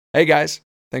Hey guys,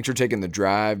 thanks for taking the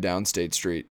drive down State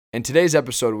Street. In today's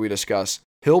episode, we discuss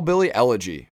Hillbilly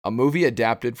Elegy, a movie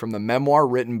adapted from the memoir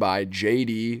written by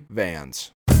J.D.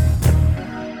 Vance.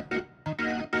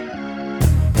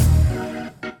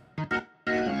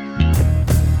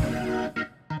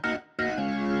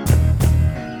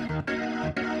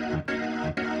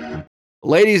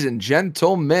 Ladies and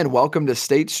gentlemen, welcome to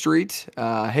State Street.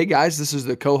 Hey guys, this is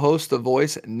the co-host, the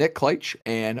voice, Nick Kleitch,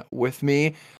 and with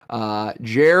me,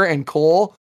 Jer and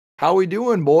Cole. How we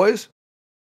doing, boys?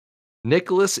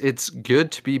 Nicholas, it's good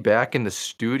to be back in the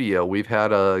studio. We've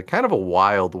had a kind of a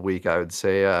wild week, I would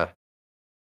say.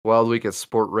 Wild week at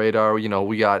Sport Radar.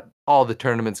 We got all the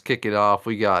tournaments kicking off.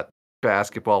 We got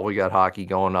basketball, we got hockey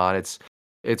going on.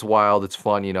 It's wild, it's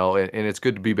fun, and it's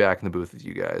good to be back in the booth with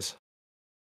you guys.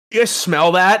 You guys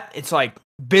smell that? It's like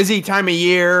busy time of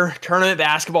year. Tournament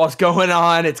basketball is going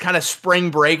on. It's kind of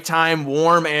spring break time,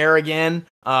 warm air again.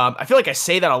 I feel like I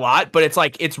say that a lot, but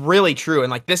it's really true. And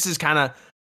like this is kind of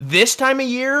this time of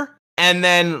year, and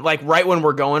then like right when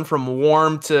we're going from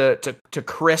warm to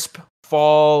crisp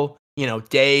fall,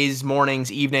 days,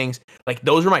 mornings, evenings. Like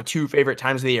those are my two favorite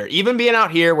times of the year. Even being out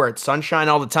here where it's sunshine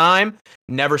all the time,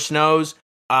 never snows.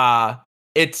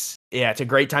 It's a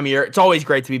great time of year. It's always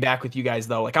great to be back with you guys,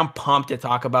 though. Like, I'm pumped to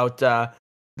talk about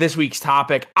this week's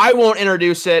topic. I won't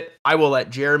introduce it. I will let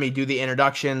Jeremy do the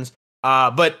introductions.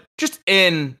 But just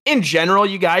in general,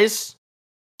 you guys,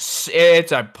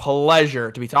 it's a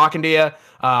pleasure to be talking to you.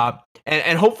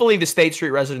 And hopefully the State Street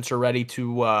residents are ready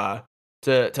to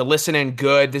listen in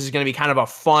good. This is going to be kind of a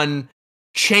fun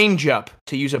change-up,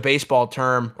 to use a baseball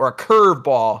term, or a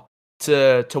curveball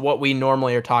to what we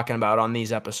normally are talking about on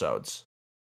these episodes.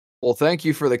 Well, thank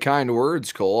you for the kind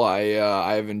words, Cole. I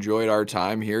have enjoyed our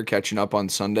time here catching up on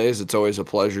Sundays. It's always a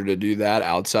pleasure to do that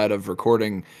outside of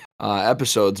recording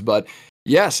episodes. But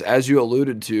yes, as you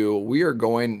alluded to, we are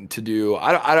going to do,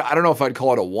 I don't know if I'd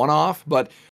call it a one-off,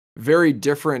 but very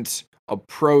different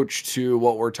approach to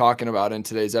what we're talking about in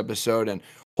today's episode. And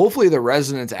hopefully the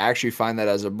residents actually find that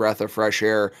as a breath of fresh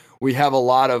air. We have a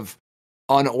lot of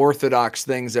unorthodox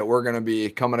things that we're going to be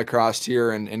coming across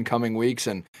here in coming weeks,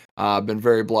 and I've been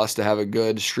very blessed to have a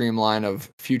good streamline of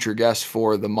future guests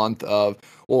for the month of,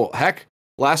 well, heck,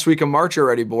 last week of March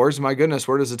already, boys. My goodness,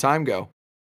 where does the time go?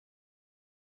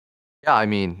 Yeah, I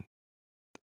mean,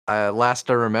 last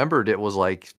I remembered, it was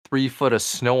like 3 foot of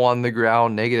snow on the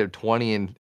ground, -20,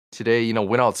 and today,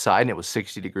 went outside and it was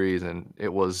 60 degrees, and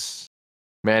it was,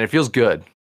 man, it feels good.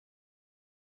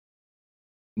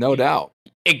 No doubt.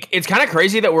 It's kind of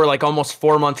crazy that we're like almost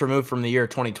 4 months removed from the year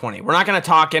 2020. We're not going to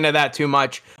talk into that too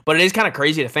much, but it is kind of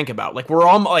crazy to think about. Like we're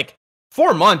all like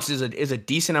 4 months is a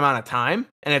decent amount of time,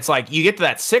 and it's like you get to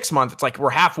that 6 month, it's like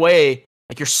we're halfway.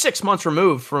 Like you're 6 months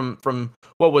removed from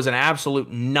what was an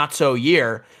absolute nutso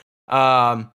year.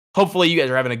 Hopefully you guys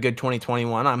are having a good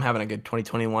 2021. I'm having a good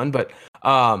 2021, but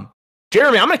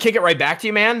Jeremy, I'm going to kick it right back to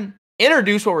you, man.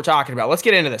 Introduce what we're talking about. Let's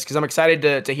get into this because I'm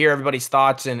excited to hear everybody's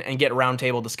thoughts and get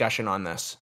roundtable discussion on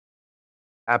this.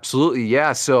 Absolutely,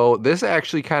 yeah. So this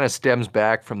actually kind of stems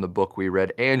back from the book we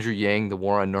read, Andrew Yang, The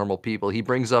War on Normal People. He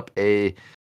brings up a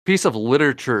piece of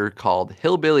literature called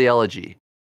Hillbilly Elegy.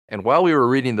 And while we were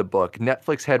reading the book,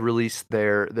 Netflix had released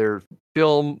their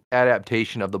film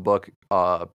adaptation of the book,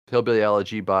 Hillbilly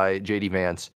Elegy by J.D.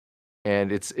 Vance.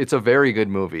 And it's a very good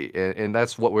movie, and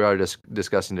that's what we are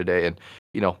discussing today. And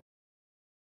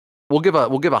we'll give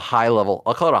a high level.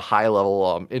 I'll call it a high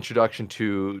level introduction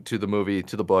to the movie,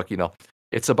 to the book.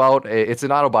 It's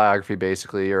an autobiography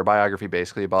basically, or a biography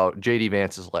basically about J.D.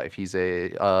 Vance's life. He's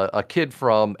a kid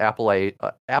from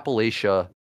Appalachia,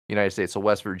 United States, so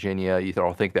West Virginia. You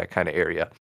don't think that kind of area.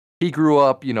 He grew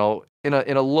up, in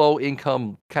a low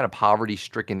income kind of poverty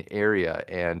stricken area,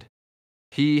 and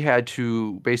he had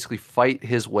to basically fight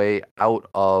his way out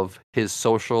of his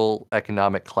social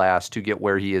economic class to get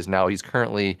where he is now. He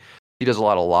does a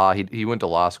lot of law. He went to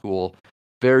law school.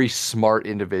 Very smart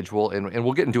individual, and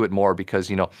we'll get into it more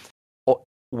because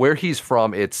where he's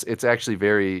from. It's actually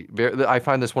very, very. I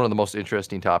find this one of the most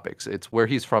interesting topics. It's where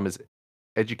he's from. His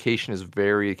education is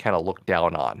very kind of looked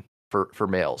down on for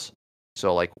males.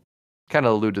 So like, kind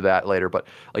of allude to that later. But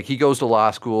like, he goes to law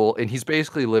school, and he's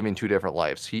basically living two different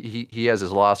lives. He has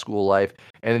his law school life,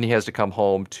 and then he has to come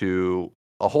home to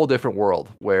a whole different world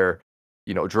where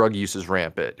drug use is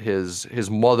rampant. His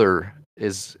mother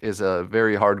is a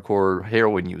very hardcore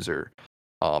heroin user.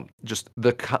 Just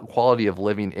the quality of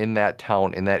living in that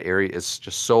town, in that area, is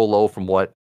just so low from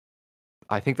what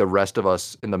I think the rest of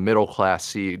us in the middle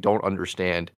class don't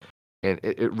understand. And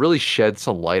it really sheds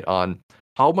some light on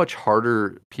how much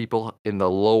harder people in the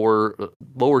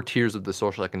lower tiers of the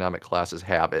social economic classes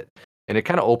have it. And it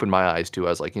kind of opened my eyes too. I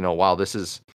was like, wow,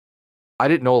 I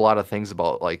didn't know a lot of things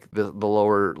about like the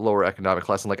lower economic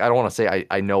class. And like, I don't want to say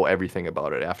I know everything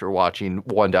about it after watching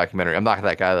one documentary. I'm not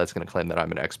that guy that's going to claim that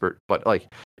I'm an expert, but like,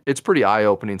 it's pretty eye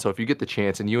opening. So if you get the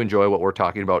chance and you enjoy what we're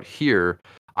talking about here,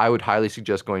 I would highly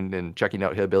suggest going and checking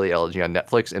out Hillbilly Elegy on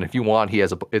Netflix. And if you want, he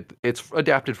has it's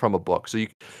adapted from a book, so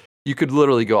you could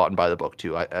literally go out and buy the book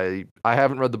too. I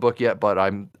haven't read the book yet, but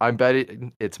I'm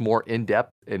betting it's more in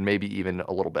depth and maybe even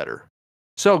a little better.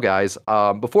 So, guys,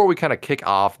 before we kind of kick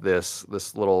off this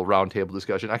little roundtable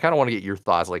discussion, I kind of want to get your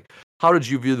thoughts. Like, how did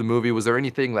you view the movie? Was there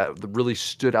anything that really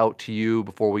stood out to you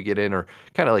before we get in, or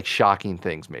kind of like shocking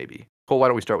things maybe? Cole, why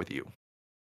don't we start with you?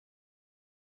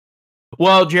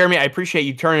 Well, Jeremy, I appreciate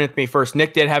you turning to me first.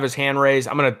 Nick did have his hand raised.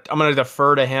 I'm gonna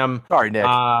defer to him. Sorry, Nick.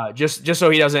 Just so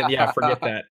he doesn't forget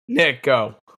that. Nick,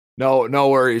 go. No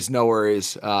worries, no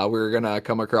worries. We're gonna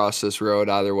come across this road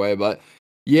either way, but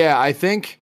yeah, I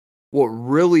think what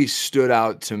really stood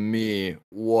out to me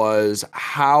was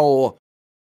how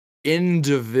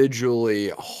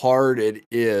individually hard it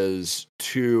is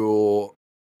to,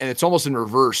 and it's almost in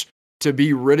reverse, to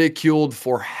be ridiculed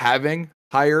for having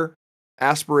higher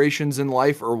aspirations in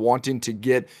life or wanting to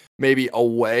get maybe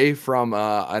away from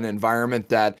an environment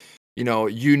that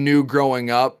you knew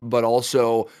growing up, but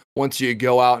also once you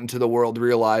go out into the world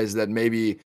realize that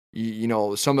maybe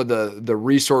some of the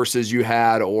resources you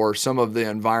had or some of the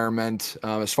environment,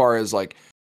 as far as like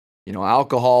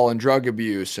alcohol and drug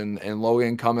abuse and low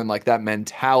income and like that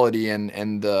mentality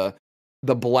and the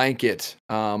blanket,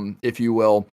 if you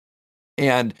will.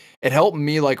 And it helped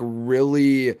me like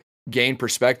really gain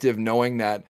perspective knowing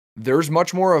that there's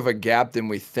much more of a gap than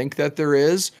we think that there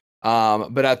is.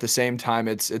 But at the same time,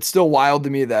 it's still wild to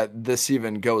me that this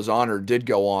even goes on or did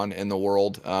go on in the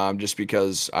world, just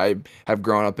because I have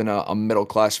grown up in a middle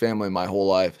class family my whole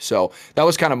life. So that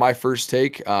was kind of my first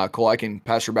take. Cole, I can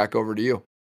pass her back over to you.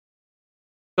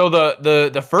 So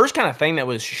the first kind of thing that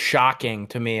was shocking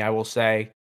to me, I will say,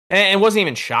 and it wasn't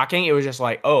even shocking. It was just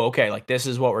like, oh, okay, like this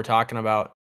is what we're talking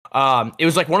about. It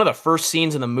was like one of the first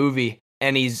scenes in the movie,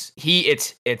 and it's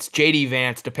JD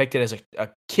Vance depicted as a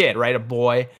kid, right, a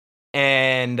boy,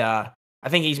 and I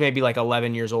think he's maybe like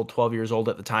 11 years old, 12 years old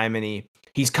at the time, and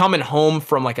he's coming home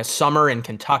from like a summer in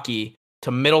Kentucky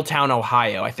to Middletown,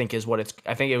 Ohio. I think it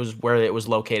was where it was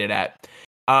located at,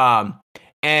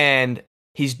 and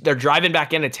they're driving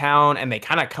back into town and they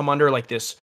kind of come under like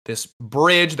this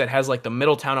bridge that has like the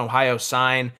Middletown, Ohio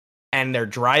sign, and they're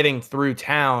driving through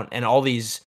town and all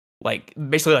these like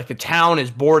basically like the town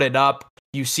is boarded up.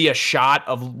 You see a shot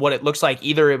of what it looks like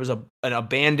either it was an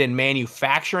abandoned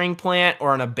manufacturing plant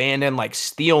or an abandoned like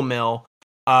steel mill.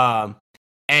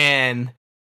 And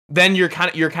then you're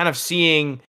kind of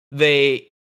seeing they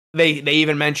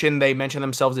even mention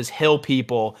themselves as hill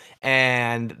people,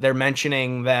 and they're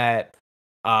mentioning that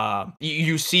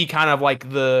you see kind of like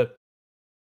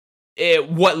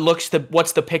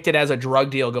what's depicted as a drug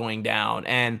deal going down,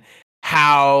 and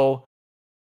how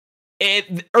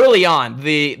early on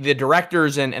the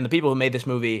directors and the people who made this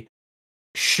movie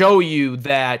show you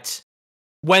that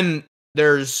when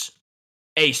there's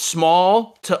a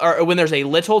small to or when there's a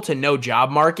little to no job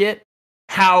market,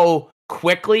 how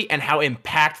quickly and how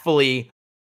impactfully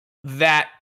that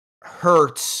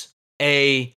hurts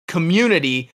a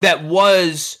community that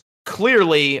was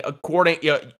clearly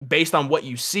based on what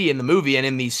you see in the movie and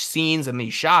in these scenes and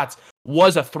these shots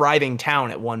was a thriving town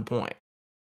at one point.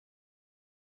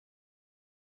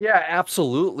 Yeah,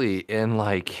 absolutely. And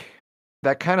like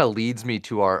that kind of leads me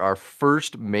to our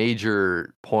first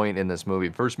major point in this movie,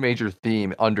 first major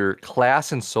theme under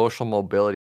class and social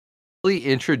mobility, really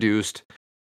introduced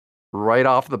right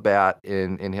off the bat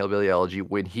in Hillbilly Elegy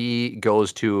when he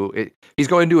goes to it. He's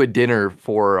going to a dinner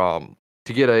for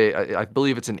to get I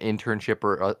believe it's an internship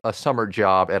or a summer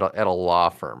job at a law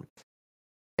firm.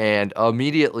 And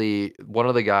immediately one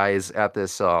of the guys at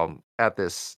this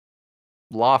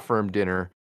law firm dinner,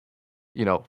 you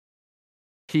know,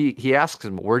 he asks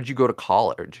him, "Where'd you go to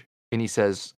college?" And he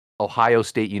says, "Ohio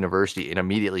State University." And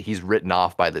immediately he's written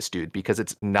off by this dude because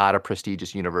it's not a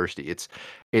prestigious university.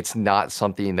 It's not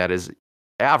something that is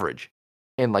average.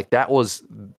 And like that was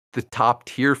the top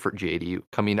tier for JD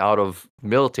coming out of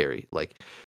military. Like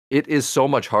it is so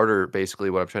much harder, basically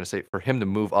what I'm trying to say, for him to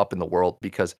move up in the world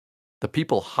because the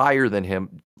people higher than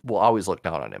him will always look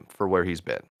down on him for where he's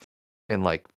been. And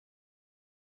like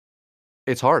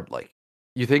it's hard. Like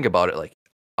you think about it, like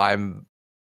I'm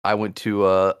I went to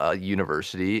a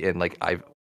university and like I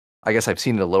guess I've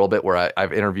seen it a little bit where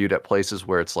I've interviewed at places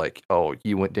where it's like, oh,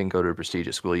 didn't go to a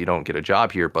prestigious school, you don't get a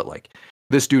job here. But like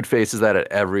this dude faces that at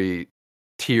every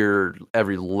tier,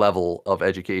 every level of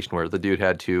education where the dude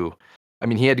had to I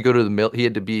mean, he had to go to the he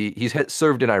had to be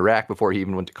served in Iraq before he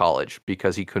even went to college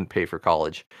because he couldn't pay for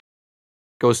college.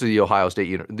 Goes to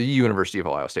the the University of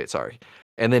Ohio State, sorry,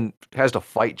 and then has to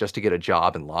fight just to get a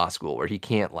job in law school where he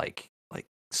can't like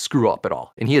screw up at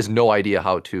all, and he has no idea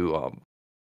how to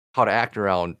act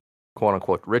around quote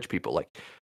unquote rich people. Like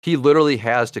he literally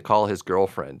has to call his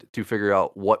girlfriend to figure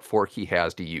out what fork he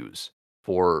has to use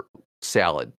for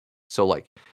salad. So like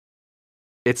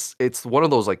it's one of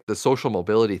those, like, the social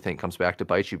mobility thing comes back to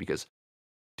bite you because,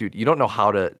 dude, you don't know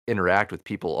how to interact with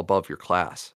people above your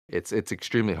class. It's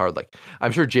extremely hard. Like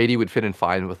I'm sure JD would fit in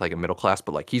fine with like a middle class,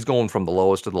 but like he's going from the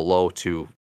lowest of the low to,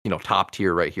 top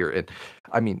tier right here. And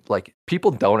I mean, like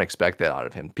people don't expect that out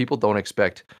of him. People don't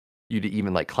expect you to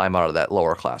even like climb out of that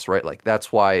lower class, right? Like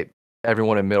that's why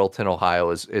everyone in Middleton, Ohio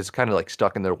is kind of like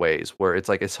stuck in their ways where it's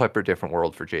like a separate different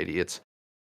world for JD.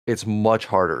 It's much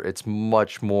harder. It's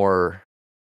much more,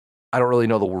 I don't really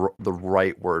know the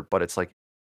right word, but it's like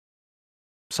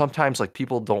sometimes like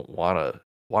people don't want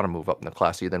to move up in the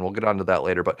class either. And we'll get onto that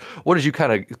later. But what did you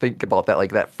kind of think about that?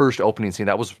 Like that first opening scene,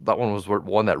 that one was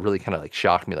one that really kind of like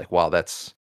shocked me. Like, wow,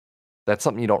 that's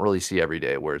something you don't really see every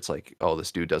day. Where it's like, oh,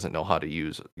 this dude doesn't know how to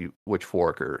use which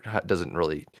fork, or doesn't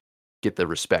really get the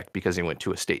respect because he went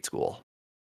to a state school.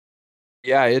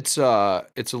 Yeah, it's a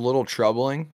little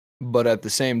troubling, but at the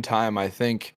same time, I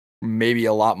think maybe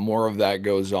a lot more of that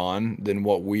goes on than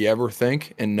what we ever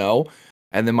think and know.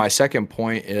 And then my second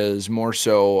point is more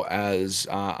so as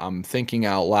I'm thinking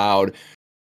out loud.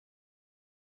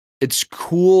 It's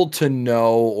cool to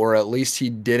know, or at least he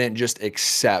didn't just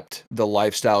accept the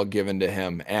lifestyle given to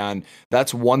him. And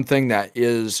that's one thing that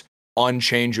is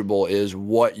unchangeable, is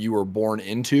what you were born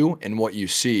into and what you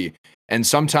see. And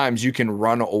sometimes you can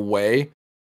run away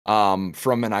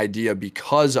from an idea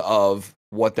because of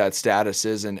what that status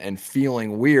is, and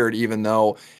feeling weird, even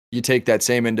though you take that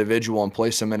same individual and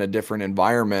place them in a different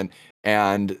environment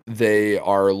and they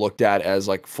are looked at as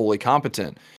like fully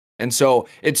competent. And so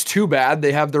it's too bad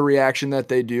they have the reaction that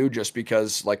they do, just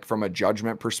because like from a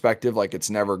judgment perspective, like it's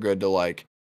never good to like,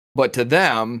 but to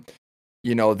them,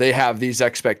 they have these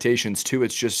expectations too.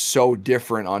 It's just so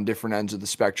different on different ends of the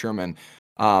spectrum.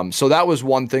 And so that was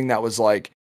one thing that was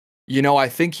like, I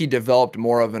think he developed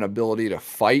more of an ability to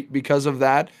fight because of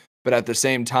that. But at the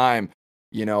same time,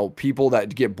 people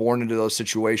that get born into those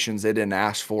situations, they didn't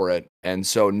ask for it. And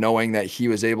so knowing that he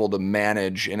was able to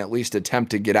manage and at least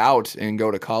attempt to get out and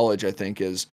go to college, I think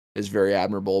is very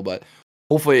admirable. But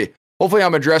hopefully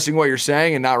I'm addressing what you're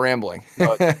saying and not rambling.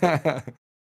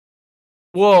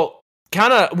 Well,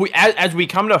 kind of as we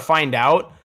come to find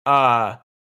out,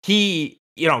 he,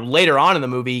 later on in the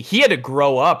movie, he had to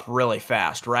grow up really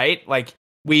fast, right? Like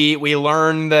we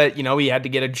learn that, he had to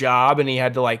get a job and he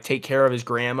had to like take care of his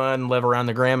grandma and live around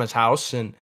the grandma's house,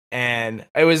 and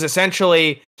it was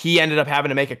essentially he ended up having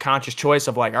to make a conscious choice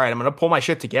of like, all right, I'm going to pull my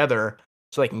shit together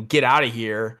so I can get out of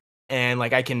here and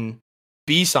like I can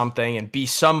be something and be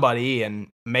somebody and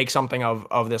make something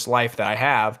of this life that I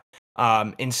have,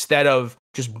 instead of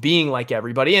just being like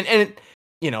everybody. And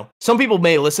some people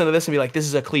may listen to this and be like, this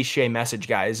is a cliche message,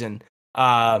 guys. And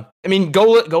I mean, go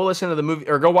listen to the movie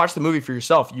or go watch the movie for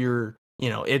yourself.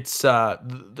 It's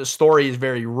the story is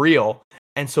very real.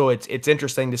 And so it's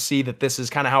interesting to see that this is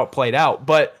kind of how it played out.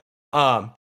 But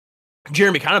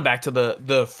Jeremy, kind of back to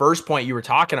the first point you were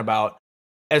talking about,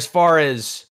 as far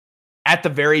as at the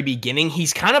very beginning,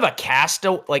 he's kind of a cast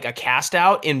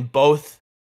out in both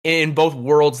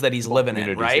worlds that he's living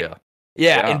in, right? Yeah.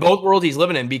 Yeah, in both worlds he's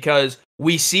living in, because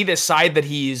we see this side that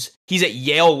he's at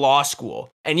Yale Law School.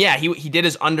 And yeah, he did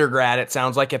his undergrad, it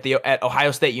sounds like, at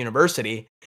Ohio State University,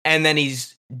 and then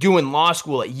he's doing law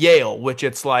school at Yale, which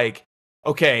it's like,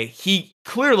 okay, he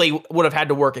clearly would have had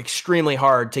to work extremely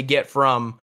hard to get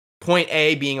from point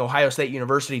A, being Ohio State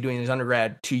University doing his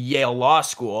undergrad, to Yale Law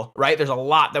School, right? There's a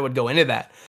lot that would go into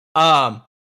that.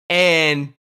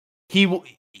 And he,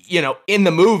 in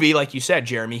the movie, like you said,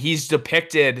 Jeremy, he's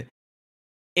depicted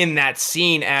in that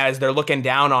scene as they're looking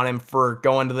down on him for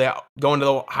going to the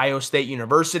Ohio State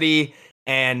University,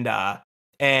 and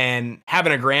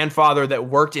having a grandfather that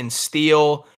worked in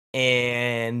steel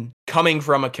and coming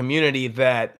from a community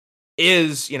that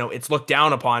is, it's looked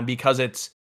down upon because it's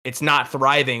not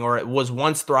thriving, or it was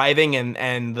once thriving,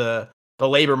 and the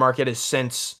labor market has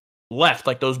since left.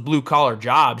 Like those blue collar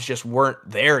jobs just weren't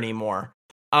there anymore.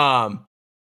 And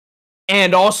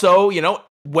also,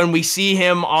 when we see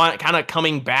him on kind of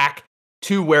coming back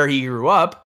to where he grew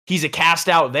up, he's a cast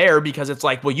out there because it's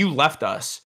like, well, you left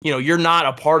us. You're not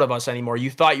a part of us anymore. You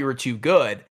thought you were too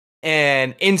good.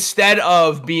 And instead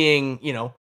of being,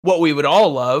 what we would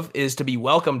all love is to be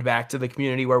welcomed back to the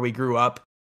community where we grew up,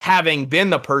 having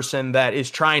been the person that is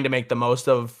trying to make the most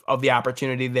of the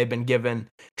opportunity they've been given,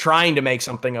 trying to make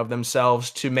something of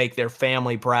themselves to make their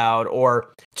family proud,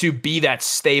 or to be that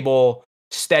stable,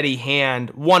 steady hand,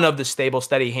 one of the stable,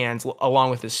 steady hands, along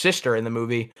with his sister in the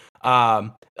movie,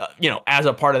 as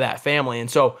a part of that family. And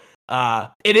so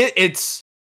it's,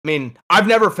 I mean, I've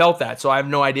never felt that, so I have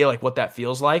no idea like what that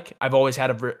feels like. I've always had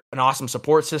an awesome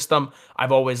support system.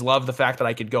 I've always loved the fact that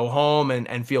I could go home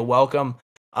and feel welcome.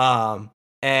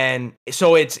 And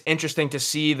so it's interesting to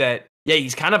see that, yeah,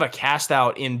 he's kind of a cast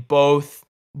out in both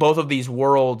of these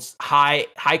worlds, high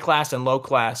class and low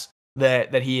class,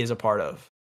 that he is a part of.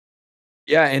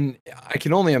 Yeah, and I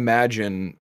can only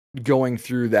imagine going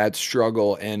through that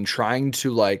struggle and trying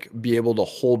to like be able to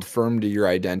hold firm to your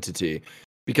identity.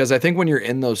 Because I think when you're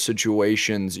in those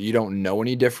situations, you don't know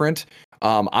any different.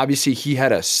 Obviously, he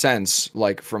had a sense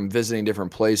like from visiting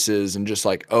different places and just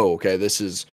like, oh, okay, this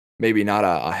is maybe not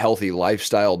a healthy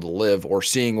lifestyle to live, or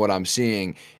seeing what I'm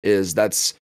seeing is that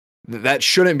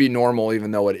shouldn't be normal, even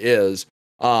though it is.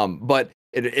 But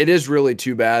it is really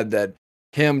too bad that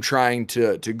him trying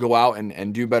to go out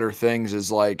and do better things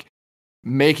is like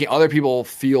making other people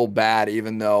feel bad,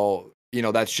 even though,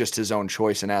 that's just his own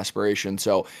choice and aspiration.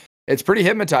 So it's pretty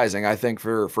hypnotizing, I think,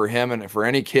 for him and for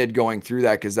any kid going through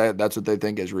that, because that's what they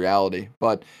think is reality.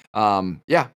 But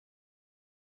yeah.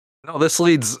 No, this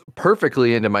leads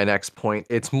perfectly into my next point.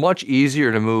 It's much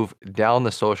easier to move down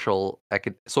the social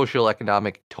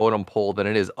economic totem pole than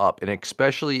it is up, and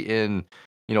especially in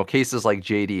cases like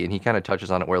JD, and he kind of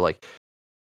touches on it where like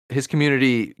his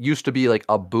community used to be like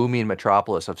a booming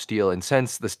metropolis of steel, and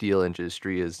since the steel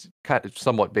industry is kind of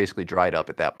somewhat basically dried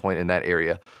up at that point in that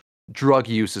area, drug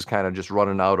use is kind of just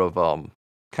running out of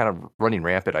kind of running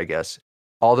rampant, I guess.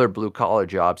 All their blue collar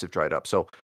jobs have dried up. So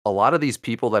a lot of these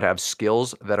people that have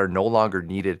skills that are no longer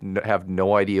needed have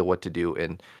no idea what to do,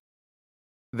 and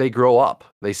they grow up.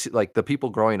 They see like the people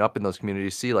growing up in those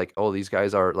communities see like, oh, these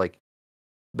guys are like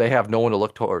they have no one to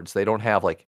look towards. They don't have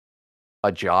like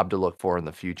a job to look for in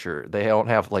the future. They don't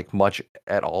have like much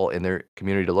at all in their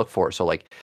community to look for. So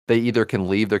like they either can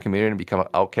leave their community and become an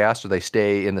outcast, or they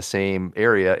stay in the same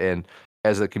area, and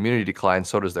as the community declines,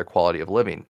 so does their quality of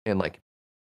living. And like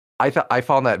I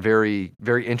found that very,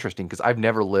 very interesting, because I've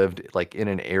never lived like in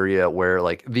an area where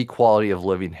like the quality of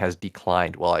living has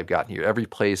declined while I've gotten here. Every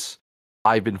place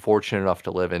I've been fortunate enough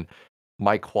to live in,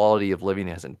 my quality of living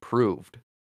has improved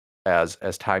as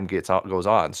time goes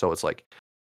on. So it's like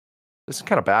this is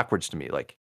kind of backwards to me.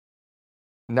 Like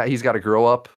now he's got to grow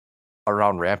up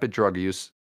around rampant drug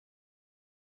use.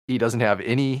 He doesn't have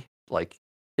any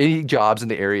jobs in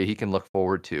the area he can look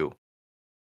forward to,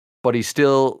 but he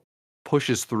still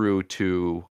pushes through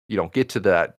to get to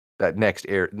that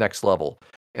next level.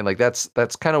 And like that's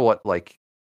kind of what like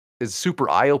is super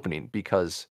eye opening,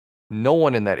 because no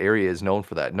one in that area is known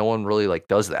for that. No one really like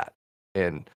does that.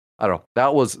 And I don't know.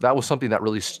 That was something that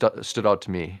really stood out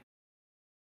to me.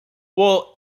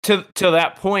 Well, to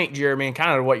that point, Jeremy, and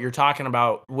kind of what you're talking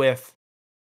about with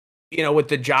with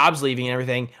the jobs leaving and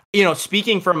everything,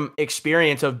 speaking from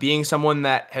experience of being someone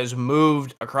that has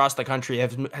moved across the country,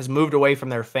 has moved away from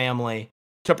their family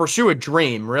to pursue a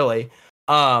dream, really.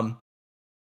 Um,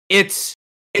 it's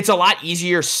a lot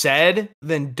easier said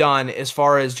than done as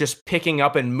far as just picking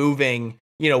up and moving,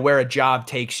 where a job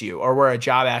takes you or where a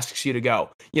job asks you to go.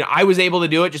 I was able to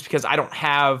do it just because I don't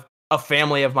have a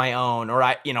family of my own, or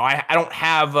I don't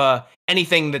have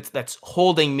anything that's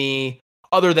holding me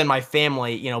other than my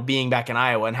family, being back in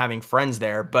Iowa and having friends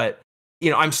there. But,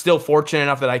 I'm still fortunate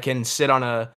enough that I can sit on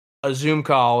a Zoom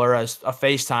call or a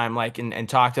FaceTime, like, and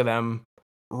talk to them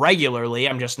regularly.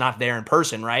 I'm just not there in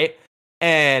person. Right.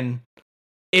 And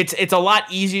it's a lot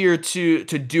easier to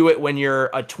do it when you're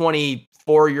a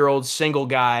 24-year-old single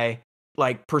guy,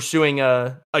 like pursuing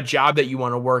a job that you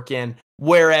want to work in.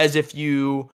 Whereas if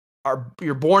you're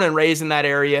born and raised in that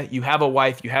area, you have a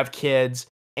wife, you have kids,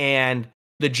 and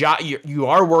the job you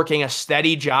are working a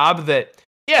steady job that,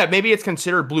 yeah, maybe it's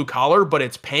considered blue collar, but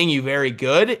it's paying you very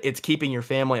good. It's keeping your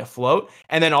family afloat.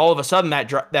 And then all of a sudden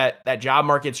that job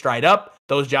market's dried up.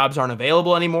 Those jobs aren't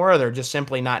available anymore. Or they're just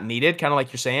simply not needed, kind of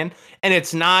like you're saying. And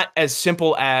it's not as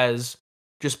simple as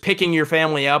just picking your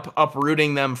family up,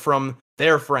 uprooting them from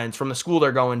their friends, from the school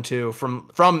they're going to,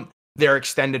 from their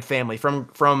extended family,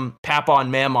 from Papa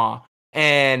and Mama,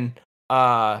 and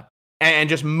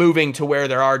just moving to where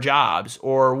there are jobs,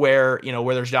 or where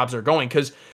there's jobs are going.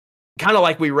 Because kind of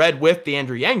like we read with the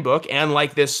Andrew Yang book, and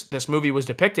like this movie was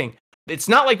depicting, it's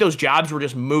not like those jobs were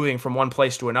just moving from one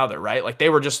place to another, right? Like they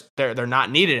were just they're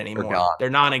not needed anymore. They're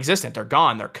non-existent. They're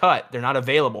gone. They're cut. They're not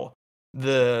available.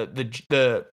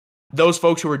 The those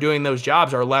folks who are doing those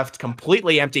jobs are left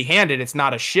completely empty-handed. It's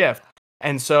not a shift.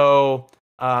 And so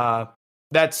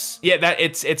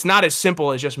it's not as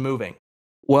simple as just moving.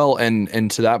 Well,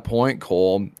 and to that point,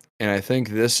 Cole, and I think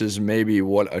this is maybe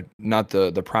not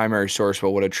the primary source,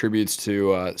 but what attributes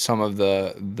to some of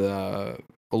the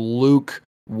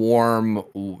lukewarm,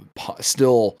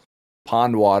 still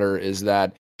pond water is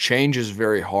that change is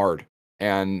very hard.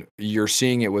 And you're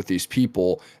seeing it with these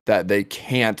people that they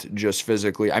can't just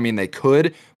physically, I mean, they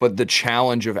could, but the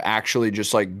challenge of actually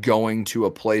just like going to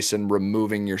a place and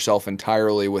removing yourself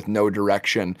entirely with no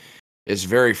direction is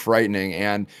very frightening.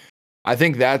 And I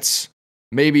think that's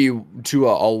maybe to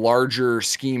a larger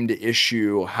schemed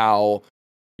issue how,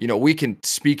 we can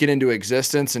speak it into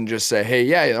existence and just say, hey,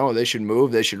 yeah, they should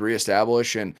move, they should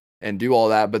reestablish and do all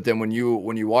that. But then when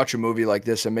you watch a movie like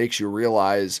this, it makes you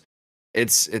realize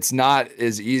it's not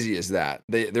as easy as that.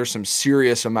 There's some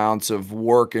serious amounts of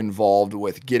work involved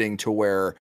with getting to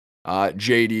where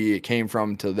JD came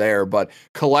from to there. But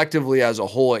collectively as a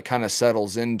whole, it kind of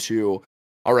settles into,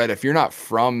 all right, if you're not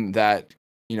from that,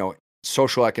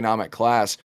 social economic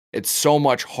class, it's so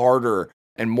much harder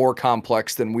and more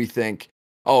complex than we think.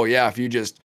 Oh yeah, if you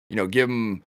just, give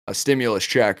them a stimulus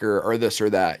check or this or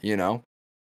that.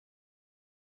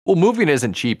 Well, moving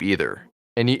isn't cheap either.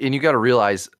 And you got to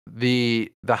realize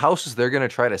the houses they're going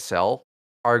to try to sell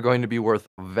are going to be worth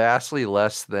vastly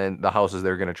less than the houses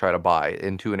they're going to try to buy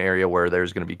into an area where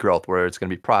there's going to be growth, where it's going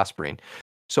to be prospering.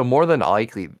 So more than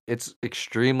likely, it's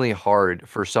extremely hard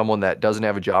for someone that doesn't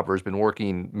have a job or has been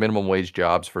working minimum wage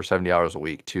jobs for 70 hours a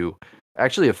week to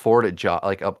actually afford a job,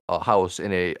 like a house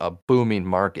in a booming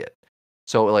market.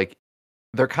 So like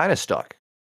they're kind of stuck.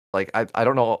 Like I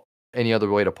don't know any other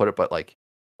way to put it, but like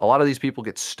a lot of these people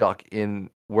get stuck in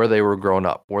where they were growing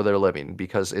up, where they're living,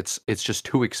 because it's just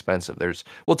too expensive.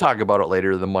 We'll talk about it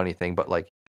later, the money thing, but like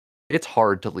it's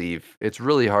hard to leave. It's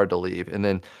really hard to leave. And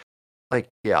then like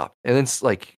yeah, and then it's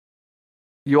like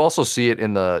you also see it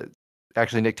in the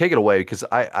actually Nick, take it away because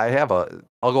I'll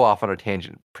go off on a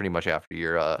tangent pretty much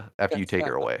after after you take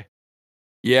her away.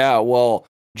 Yeah, well,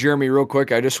 Jeremy, real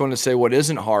quick, I just want to say what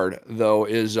isn't hard though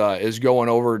is going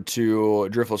over to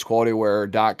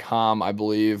driftlessqualitywear.com, I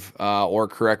believe, or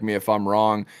correct me if I'm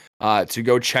wrong, to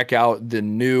go check out the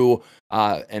new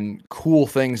and cool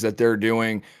things that they're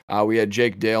doing. We had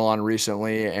Jake Dale on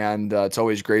recently, and it's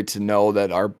always great to know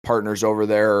that our partners over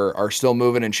there are still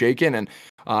moving and shaking. And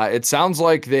it sounds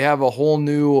like they have a whole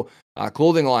new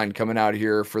clothing line coming out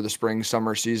here for the spring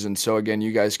summer season. So again,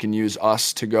 you guys can use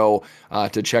us to go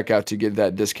to check out to get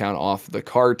that discount off the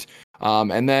cart.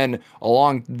 And then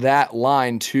along that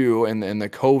line too, and the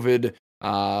COVID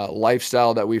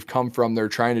lifestyle that we've come from, they're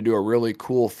trying to do a really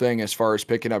cool thing as far as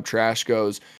picking up trash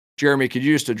goes. Jeremy, could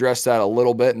you just address that a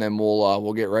little bit, and then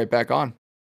we'll get right back on.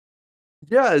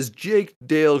 Yeah, as Jake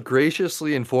Dale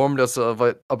graciously informed us of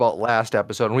it about last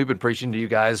episode, and we've been preaching to you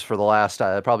guys for the last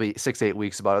probably 6 to 8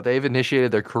 weeks about it. They've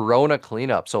initiated their Corona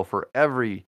cleanup. So for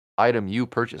every item you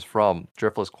purchase from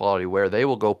Driftless Quality Wear, they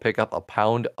will go pick up a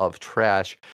pound of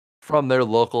trash from their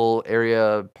local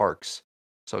area parks.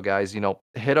 So guys,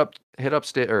 hit up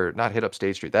state or not hit up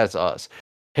State Street. That's us.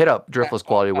 Hit up Driftless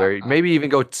Quality Wear. Maybe even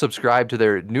go subscribe to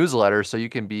their newsletter so you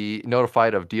can be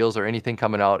notified of deals or anything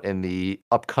coming out in the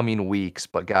upcoming weeks.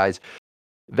 But guys,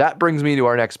 that brings me to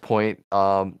our next point.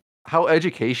 How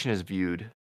education is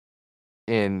viewed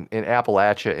in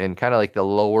Appalachia and kind of like the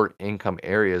lower income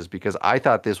areas, because I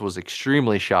thought this was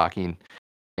extremely shocking.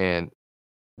 And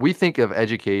we think of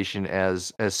education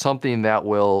as something that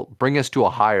will bring us to a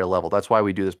higher level. That's why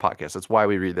we do this podcast. That's why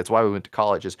we read. That's why we went to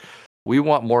college. Is we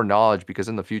want more knowledge, because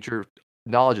in the future,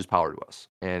 knowledge is power to us,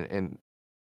 and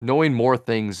knowing more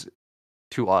things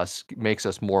to us makes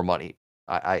us more money.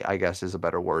 I guess is a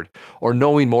better word. Or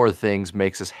knowing more things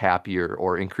makes us happier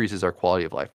or increases our quality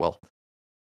of life. Well,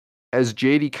 as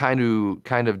JD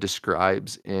kind of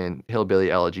describes in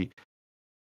Hillbilly Elegy,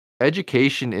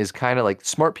 education is kind of like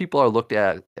smart people are looked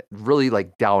at really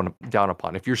like down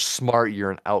upon. If you're smart,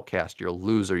 you're an outcast, you're a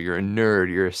loser, you're a nerd,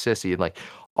 you're a sissy, and like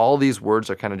all these words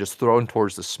are kind of just thrown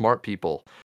towards the smart people.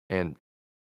 And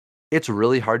it's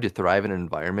really hard to thrive in an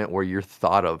environment where you're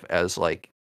thought of as like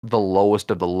the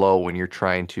lowest of the low when you're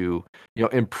trying to,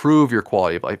 improve your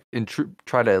quality of life and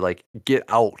try to like get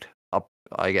out up,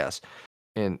 I guess.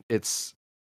 And it's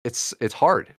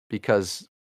hard because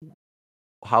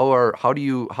how do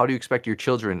you expect your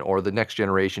children or the next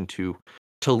generation to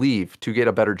leave, to get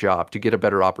a better job, to get a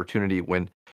better opportunity when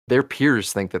their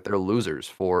peers think that they're losers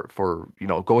for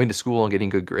going to school and getting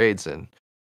good grades? And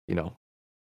you know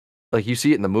like you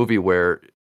see it in the movie where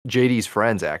JD's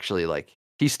friends actually, like,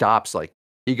 he stops, like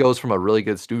he goes from a really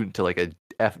good student to like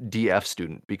DF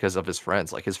student because of his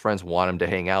friends. Like his friends want him to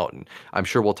hang out, and I'm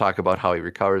sure we'll talk about how he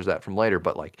recovers that from later.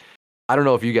 But like, I don't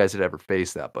know if you guys had ever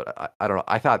faced that, but I don't know.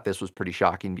 I thought this was pretty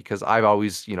shocking because I've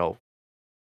always,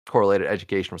 correlated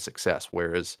education with success,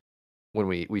 whereas when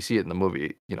we see it in the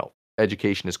movie,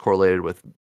 education is correlated with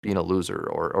being a loser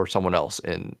or someone else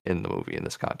in the movie in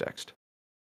this context.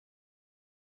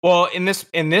 Well, in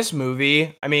this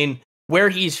movie, I mean, where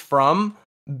he's from,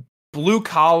 blue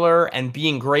collar and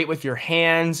being great with your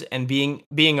hands and being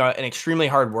an extremely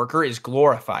hard worker is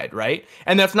glorified, right?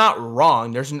 And that's not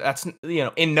wrong. That's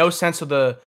in no sense of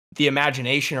the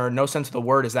imagination or no sense of the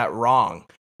word is that wrong.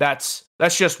 That's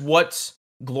just what's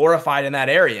glorified in that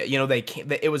area.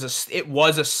 It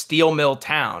was a steel mill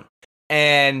town,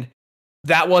 and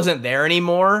that wasn't there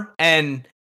anymore, and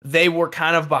they were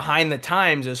kind of behind the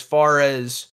times as far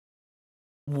as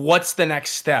what's the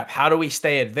next step? How do we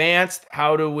stay advanced?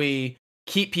 How do we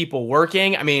keep people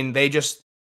working? I mean, they just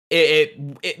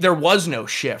there was no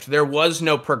shift. There was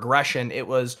no progression. It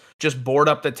was just board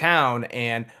up the town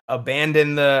and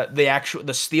abandon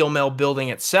the steel mill building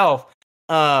itself.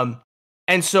 Um,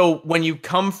 and so when you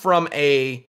come from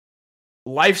a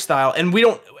lifestyle, and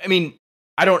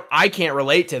I can't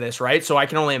relate to this, right? So I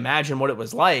can only imagine what it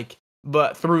was like,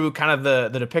 but through kind of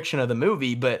the depiction of the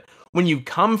movie. But when you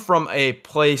come from a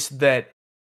place that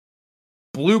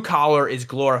blue collar is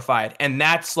glorified, and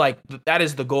that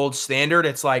is the gold standard.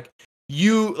 It's like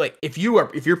if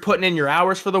you're putting in your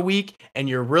hours for the week and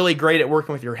you're really great at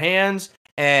working with your hands,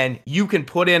 and you can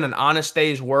put in an honest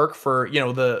day's work for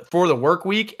the work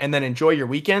week and then enjoy your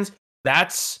weekends,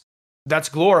 that's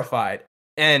glorified.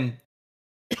 And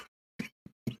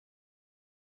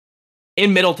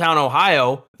in Middletown,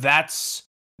 Ohio, that's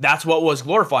what was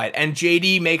glorified. And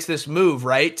JD makes this move,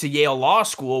 right, to Yale Law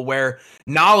School, where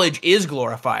knowledge is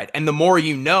glorified, and the more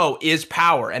you know is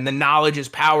power, and the knowledge is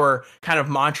power kind of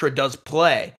mantra does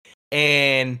play.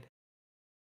 And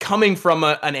coming from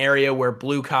an area where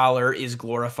blue collar is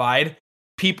glorified,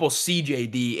 people see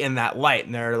JD in that light,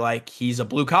 and they're like, he's a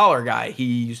blue collar guy.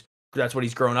 That's what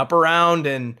he's grown up around,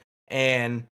 and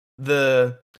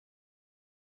the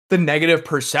negative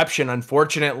perception,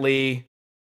 unfortunately,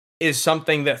 is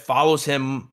something that follows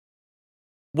him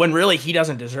when really he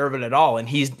doesn't deserve it at all. And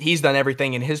he's done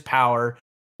everything in his power,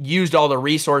 used all the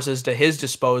resources to his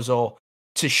disposal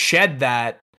to shed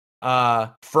that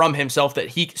from himself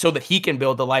so that he can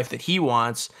build the life that he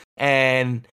wants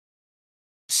and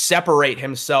separate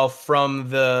himself from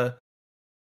the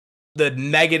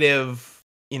negative,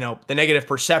 the negative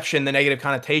perception, the negative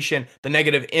connotation, the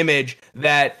negative image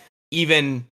that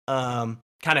even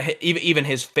even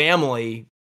his family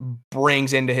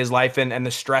brings into his life, and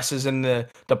the stresses and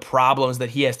the problems that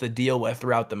he has to deal with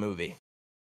throughout the movie.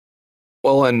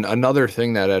 Well, and another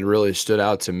thing that had really stood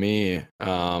out to me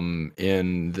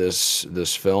in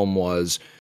this film was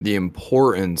the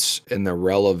importance and the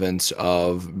relevance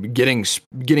of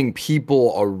getting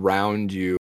people around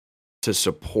you to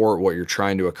support what you're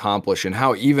trying to accomplish, and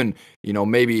how even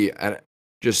maybe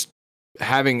just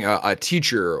having a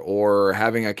teacher or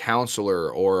having a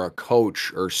counselor or a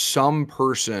coach or some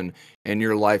person in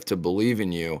your life to believe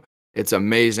in you. It's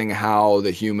amazing how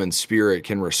the human spirit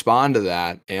can respond to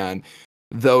that. And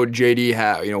though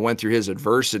JD went through his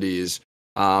adversities,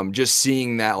 just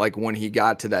seeing that, like, when he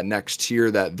got to that next tier,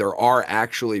 that there are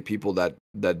actually people that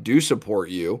do support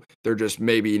you. They're just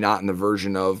maybe not in the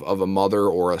version of a mother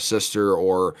or a sister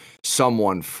or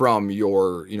someone from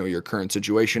your current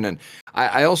situation. And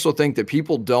I also think that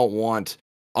people don't want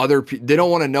they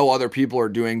don't want to know other people are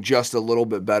doing just a little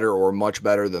bit better or much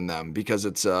better than them, because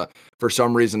it's for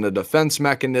some reason a defense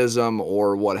mechanism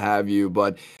or what have you.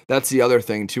 But that's the other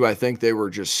thing too. I think they were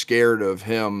just scared of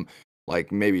him,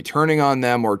 like maybe turning on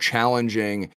them or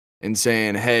challenging and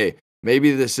saying, hey,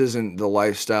 maybe this isn't the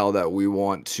lifestyle that we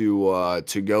want to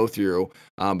go through.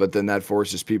 But then that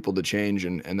forces people to change,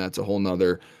 and that's a whole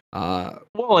nother.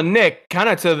 Well, and Nick, kind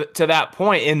of to that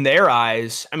point, in their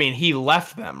eyes, I mean, he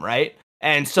left them, right?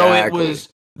 And so it Exactly.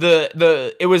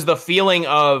 was the feeling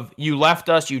of, you left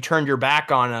us, you turned your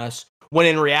back on us. When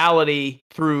in reality,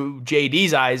 through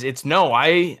JD's eyes, it's no,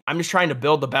 I'm just trying to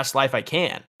build the best life I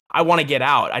can. I want to get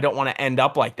out. I don't want to end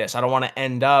up like this. I don't want to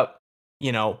end up,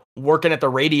 working at the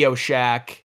Radio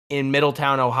Shack in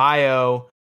Middletown, Ohio,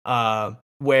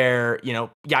 where,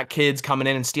 got kids coming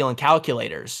in and stealing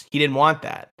calculators. He didn't want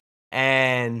that.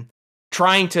 And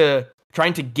trying to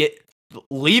get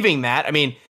leaving that. I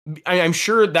mean, I'm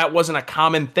sure that wasn't a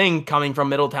common thing coming from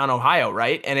Middletown, Ohio,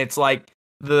 right? And it's like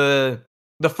the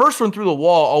first one through the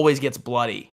wall always gets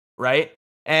bloody, right?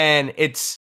 And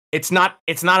it's not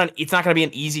going to be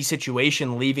an easy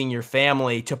situation leaving your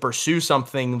family to pursue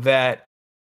something that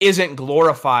isn't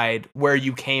glorified where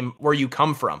you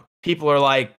come from. People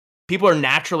are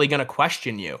naturally going to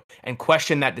question you and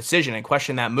question that decision and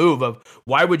question that move of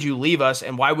why would you leave us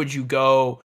and why would you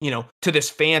go, to this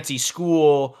fancy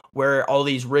school where all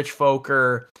these rich folk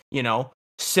are,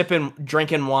 sipping,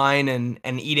 drinking wine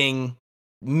and eating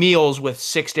meals with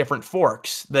 6 different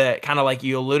forks, that kind of like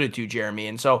you alluded to, Jeremy.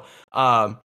 And so,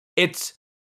 it's,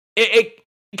 it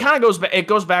kind of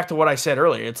goes back to what I said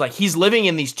earlier. It's like he's living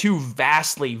in these two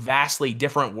vastly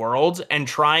different worlds and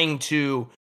trying to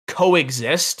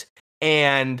coexist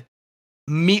and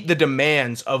meet the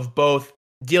demands of both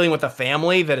dealing with a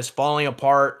family that is falling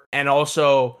apart and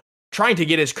also trying to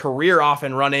get his career off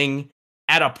and running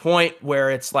at a point where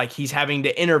it's like he's having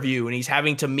to interview and he's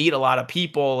having to meet a lot of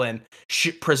people and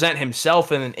present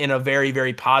himself in a very,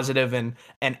 very positive and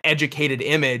educated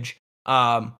image.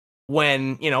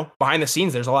 When, behind the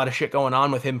scenes, there's a lot of shit going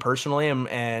on with him personally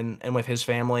and with his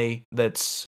family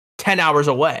that's 10 hours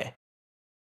away.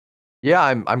 Yeah,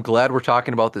 I'm glad we're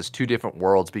talking about this two different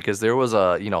worlds, because there was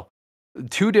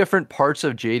two different parts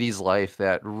of JD's life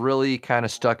that really kind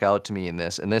of stuck out to me in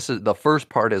this. And this is the first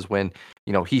part is when,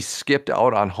 he skipped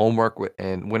out on homework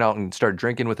and went out and started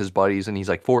drinking with his buddies, and he's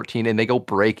like 14, and they go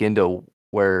break into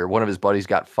where one of his buddies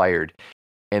got fired,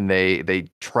 and they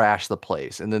trash the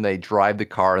place, and then they drive the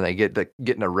car and they get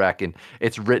in a wreck, and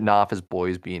it's written off as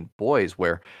boys being boys.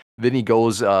 Where then he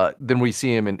goes, then we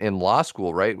see him in law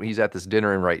school, right? He's at this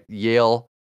dinner in Yale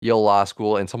Law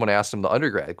School, and someone asked him the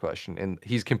undergrad question, and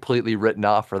he's completely written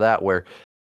off for that. Where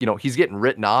he's getting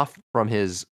written off from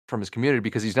his community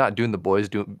because he's not doing the boys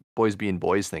being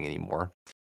boys thing anymore,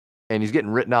 and he's getting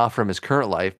written off from his current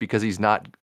life because he's not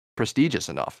prestigious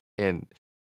enough, and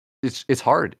it's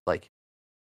hard, like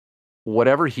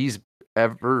whatever he's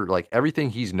ever, like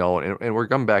everything he's known, and we're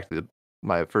coming back to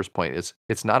my first point, is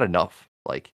it's not enough.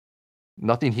 Like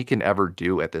nothing he can ever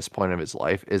do at this point of his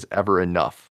life is ever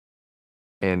enough,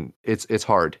 and it's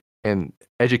hard. And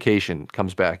education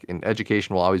comes back, and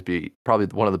education will always be probably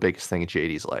one of the biggest things in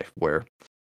JD's life, where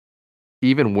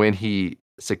even when he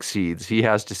succeeds, he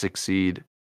has to succeed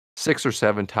 6 or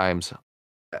 7 times,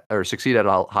 or succeed at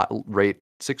a high rate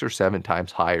 6 or 7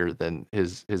 times higher than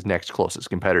his next closest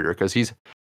competitor, because he's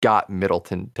got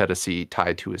Middleton, Tennessee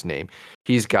tied to his name.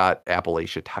 He's got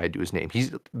Appalachia tied to his name.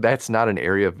 That's not an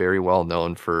area very well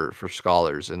known for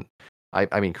scholars. And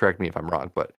I mean, correct me if I'm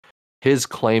wrong, but his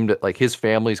claim to, like, his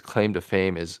family's claim to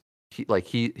fame is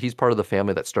he's part of the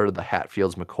family that started the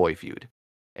Hatfields McCoy feud.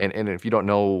 And if you don't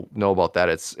know about that,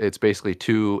 it's basically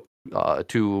two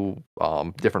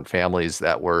different families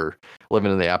that were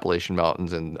living in the Appalachian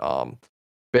Mountains, and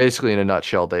basically in a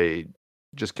nutshell, they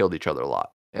just killed each other a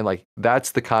lot. And like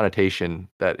that's the connotation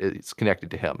that is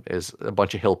connected to him, is a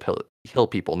bunch of hill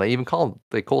people. And they even call them,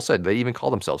 like Cole said, they even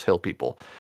call themselves hill people.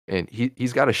 And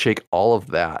he's got to shake all of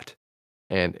that,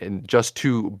 and just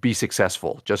to be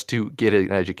successful, just to get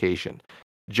an education,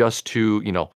 just to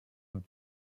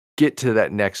get to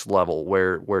that next level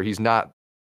where he's not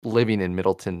living in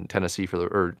Middleton, Tennessee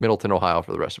or Middleton, Ohio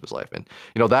for the rest of his life. And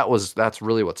that's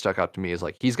really what stuck out to me, is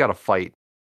like he's got to fight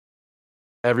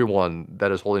everyone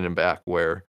that is holding him back.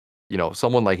 Where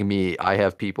someone like me, I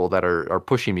have people that are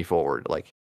pushing me forward. Like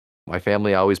my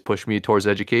family always pushed me towards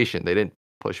education. They didn't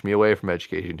push me away from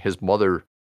education. His mother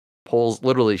pulls,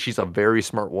 literally, she's a very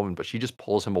smart woman, but she just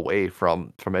pulls him away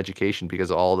from education because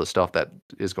of all the stuff that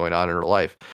is going on in her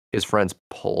life. His friends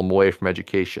pull him away from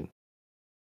education.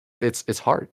 It's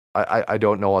hard. I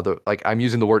don't know other, like, I'm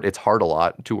using the word it's hard a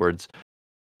lot, 2 words,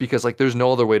 because like there's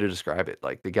no other way to describe it.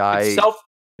 Like the guy,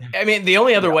 I mean, the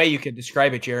only other yeah, way you could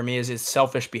describe it, Jeremy, is it's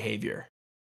selfish behavior.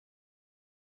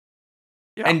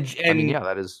 yeah. And I mean, yeah,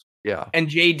 that is, yeah, and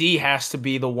JD has to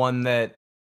be the one that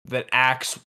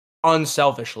acts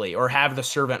unselfishly or have the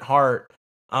servant heart,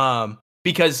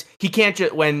 because he can't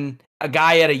just, when a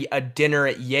guy at a dinner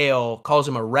at Yale calls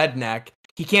him a redneck,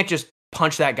 he can't just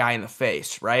punch that guy in the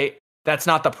face, right? That's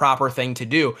not the proper thing to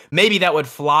do. Maybe that would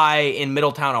fly in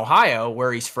Middletown, Ohio,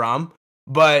 where he's from,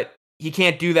 but he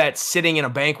can't do that sitting in a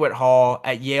banquet hall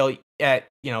at Yale, at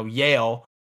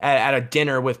a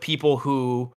dinner with people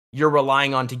who you're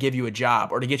relying on to give you a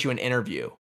job or to get you an interview.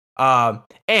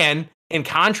 And in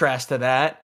contrast to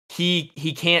that, he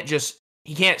can't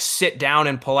sit down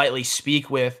and politely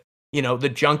speak with,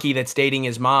 the junkie that's dating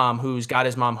his mom, who's got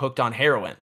his mom hooked on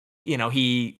heroin.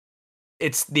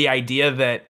 It's the idea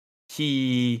that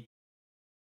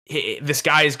this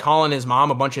guy is calling his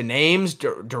mom a bunch of names,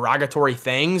 derogatory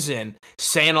things, and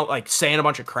saying a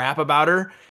bunch of crap about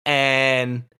her.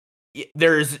 And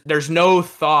there's no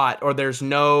thought, or there's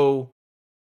no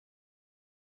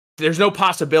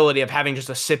possibility of having just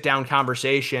a sit down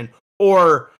conversation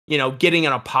or, getting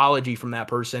an apology from that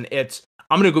person. It's,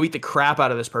 I'm going to go beat the crap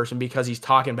out of this person because he's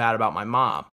talking bad about my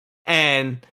mom.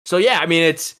 And so, yeah, I mean,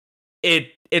 it's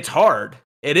hard.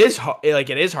 It is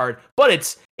hard, but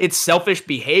it's selfish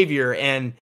behavior.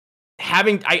 And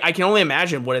I can only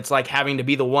imagine what it's like having to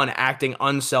be the one acting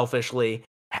unselfishly,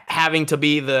 having to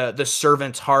be the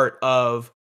servant's heart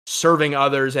of serving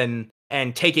others and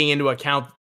taking into account,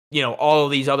 all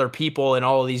of these other people and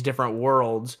all of these different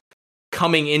worlds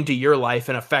coming into your life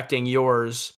and affecting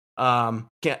yours. Kind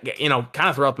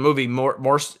of throughout the movie,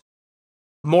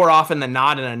 more often than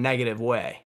not in a negative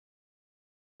way.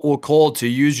 Well, Cole, to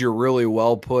use your really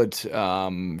well put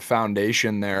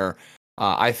foundation there,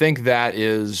 I think that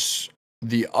is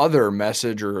the other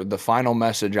message, or the final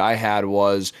message I had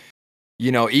was,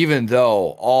 even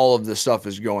though all of this stuff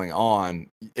is going on,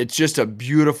 it's just a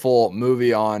beautiful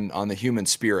movie on the human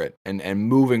spirit and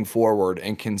moving forward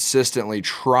and consistently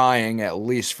trying, at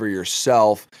least for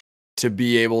yourself, to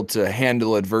be able to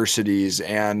handle adversities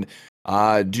and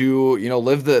live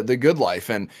the good life.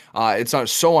 And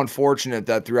it's so unfortunate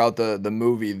that throughout the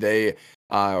movie they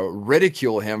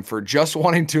ridicule him for just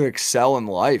wanting to excel in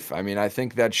life. I mean, I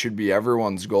think that should be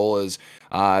everyone's goal, is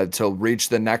to reach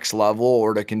the next level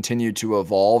or to continue to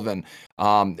evolve. And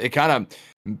it kind of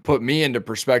put me into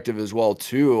perspective as well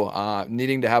too,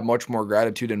 needing to have much more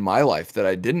gratitude in my life that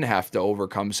I didn't have to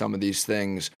overcome some of these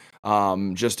things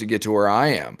just to get to where I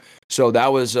am. So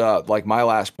that was like my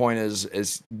last point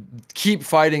is keep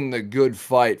fighting the good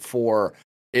fight, for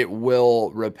it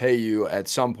will repay you at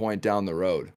some point down the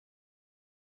road.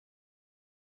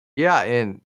 Yeah,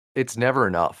 and it's never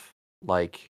enough.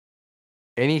 Like,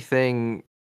 anything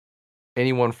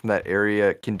anyone from that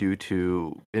area can do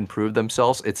to improve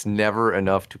themselves, it's never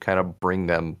enough to kind of bring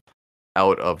them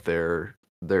out of their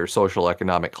social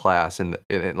economic class. And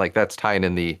like, that's tying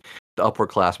in the upward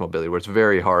class mobility, where it's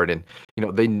very hard. And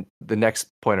the next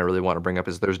point I really want to bring up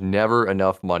is there's never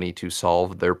enough money to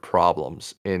solve their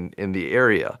problems in the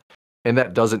area. And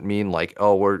that doesn't mean like,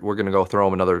 oh, we're gonna go throw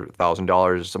them another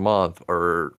 $1,000 a month,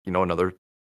 or another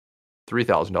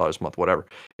 $3,000 a month, whatever.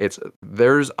 It's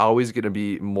There's always going to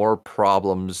be more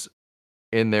problems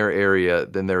in their area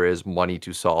than there is money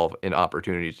to solve and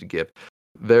opportunities to give.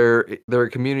 They're a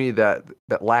community that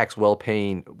lacks well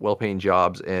paying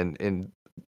jobs, and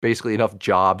basically enough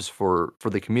jobs for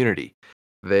the community.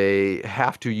 They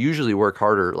have to usually work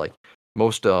harder. Like,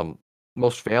 most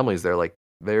families there, like,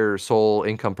 their sole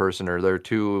income person or their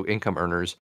two income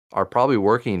earners are probably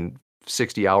working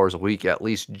 60 hours a week at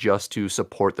least, just to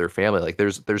support their family. Like,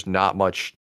 there's not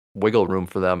much wiggle room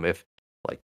for them. If,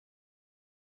 like,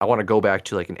 I want to go back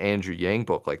to like an Andrew Yang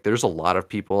book, like, there's a lot of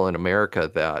people in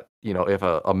America that, if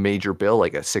a major bill,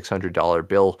 like a $600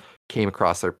 bill, came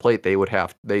across their plate, they would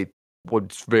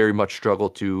very much struggle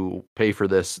to pay for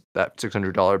that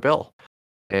 $600 bill.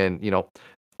 And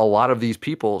a lot of these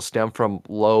people stem from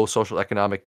low social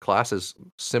economic classes,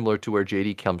 similar to where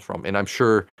JD comes from. And I'm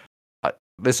sure,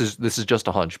 this is just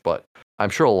a hunch, but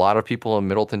I'm sure a lot of people in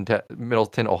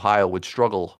Middleton, Ohio, would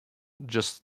struggle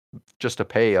just to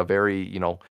pay a very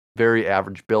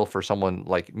average bill for someone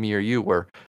like me or you, where,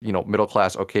 middle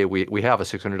class. Okay, we have a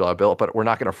 $600 bill, but we're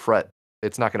not going to fret.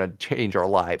 It's not going to change our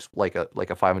lives like a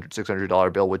 $500,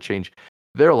 $600 bill would change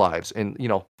their lives. And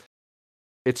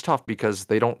it's tough because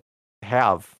they don't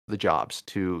have the jobs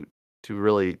to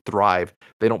really thrive.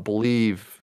 They don't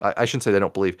believe. I shouldn't say they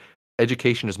don't believe.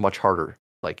 Education is much harder.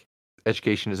 Like,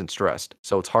 education isn't stressed,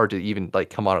 so it's hard to even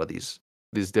like come out of these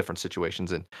different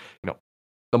situations. And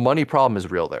the money problem is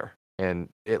real there, and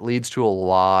it leads to a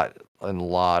lot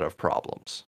of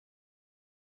problems.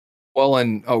 Well,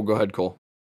 and oh, go ahead, Cole.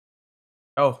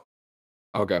 Oh,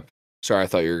 Okay. Sorry, I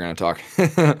thought you were going to talk.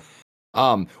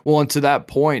 Well, and to that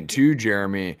point too,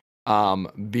 Jeremy,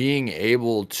 being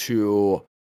able to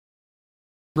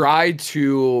try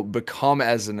to become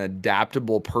as an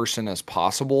adaptable person as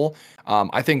possible.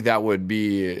 I think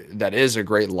that is a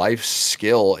great life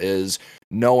skill, is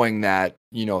knowing that,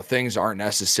 things aren't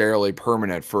necessarily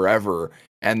permanent forever,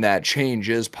 and that change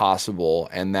is possible,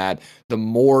 and that the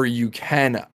more you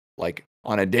can, like,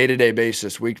 on a day-to-day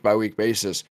basis, week by week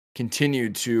basis, continue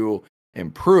to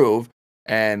improve.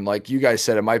 And like you guys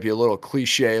said, it might be a little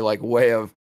cliche, like, way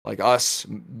of like us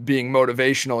being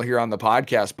motivational here on the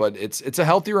podcast, but it's a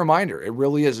healthy reminder. It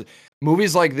really is.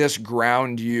 Movies like this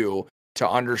ground you to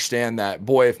understand that,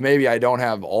 boy, if maybe I don't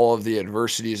have all of the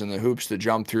adversities and the hoops to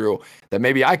jump through, that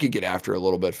maybe I could get after a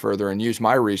little bit further and use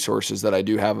my resources that I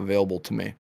do have available to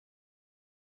me.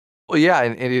 Well, yeah,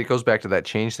 and it goes back to that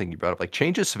change thing you brought up. Like,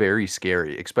 change is very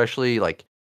scary, especially, like,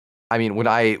 I mean, when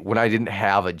I didn't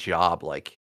have a job,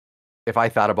 like, if I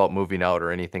thought about moving out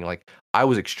or anything, like I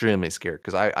was extremely scared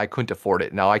because I couldn't afford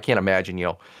it. Now I can't imagine,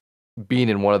 being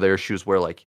in one of their shoes where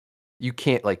you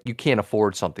can't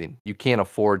afford something. You can't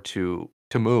afford to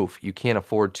move. You can't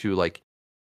afford to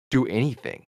do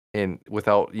anything and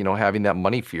without, having that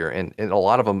money fear. And a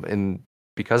lot of them and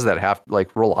because of that have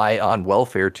rely on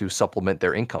welfare to supplement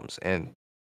their incomes. And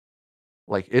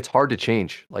it's hard to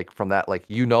change from that.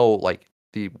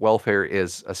 The welfare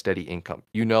is a steady income.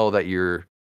 You know that your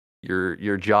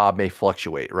job may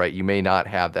fluctuate, right? You may not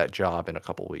have that job in a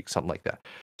couple weeks, something like that.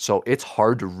 So it's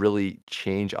hard to really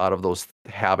change out of those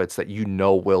habits that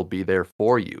will be there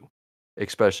for you,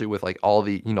 especially with all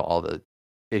the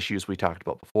issues we talked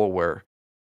about before where,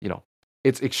 you know,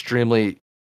 it's extremely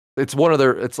it's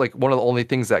like one of the only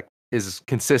things that is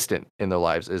consistent in their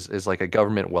lives is like a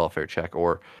government welfare check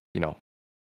or, you know,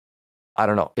 I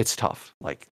don't know, it's tough.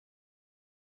 Like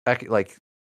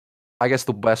I guess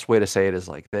the best way to say it is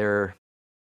their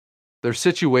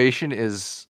situation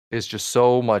is just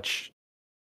so much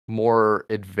more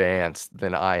advanced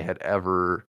than I had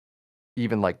ever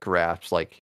even grasped.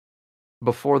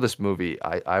 Before this movie,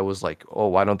 I was like, oh,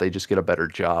 why don't they just get a better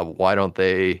job? Why don't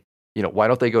they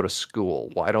go to school?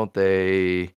 Why don't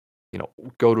they,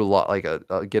 go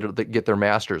to get their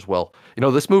masters? Well,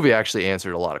 this movie actually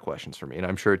answered a lot of questions for me, and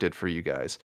I'm sure it did for you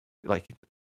guys. Like,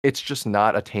 it's just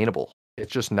not attainable.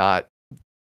 It's just not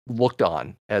looked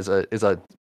on as a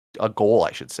goal,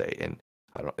 I should say. And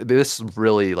I don't this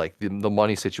really the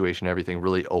money situation, everything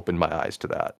really opened my eyes to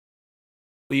that.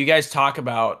 Well, you guys talk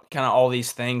about kind of all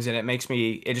these things, and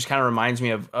it just kind of reminds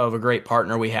me of a great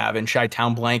partner we have in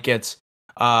Chi-Town Blankets,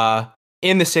 uh,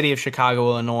 in the city of Chicago,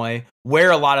 Illinois, where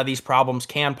a lot of these problems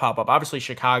can pop up. Obviously,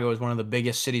 Chicago is one of the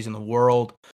biggest cities in the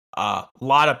world, a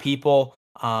lot of people,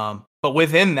 but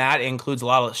within that it includes a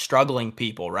lot of struggling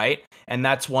people, right? And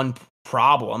that's one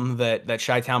problem that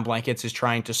Chi-Town Blankets is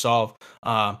trying to solve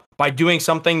by doing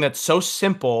something that's so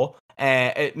simple.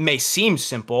 It may seem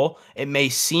simple, it may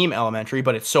seem elementary,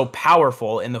 but it's so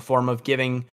powerful in the form of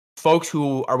giving folks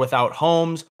who are without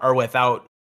homes, are without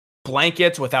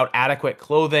blankets, without adequate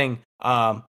clothing,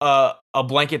 a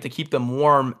blanket to keep them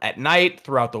warm at night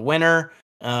throughout the winter,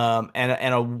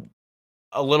 and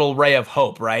a little ray of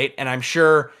hope, right? And I'm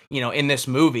sure, in this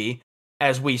movie,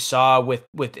 as we saw with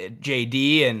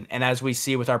JD and as we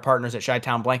see with our partners at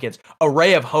Chi-Town Blankets, a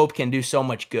ray of hope can do so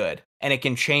much good, and it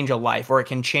can change a life, or it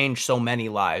can change so many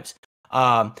lives.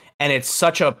 And it's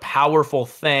such a powerful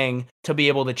thing to be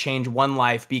able to change one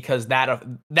life because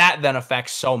that then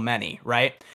affects so many,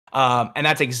 right? And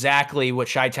that's exactly what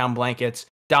Chi-Town Blankets,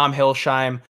 Dom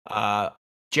Hilsheim, uh,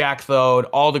 Jack Thode,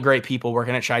 all the great people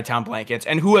working at Chi-Town Blankets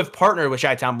and who have partnered with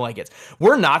Chi-Town Blankets.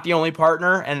 We're not the only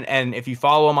partner, and if you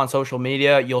follow them on social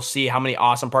media, you'll see how many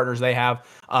awesome partners they have.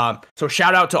 So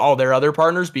shout out to all their other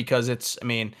partners because it's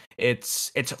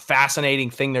a fascinating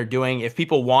thing they're doing. If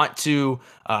people want to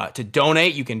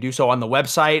donate, you can do so on the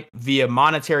website via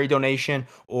monetary donation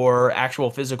or actual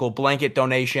physical blanket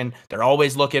donation. They're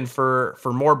always looking for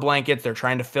more blankets. They're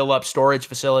trying to fill up storage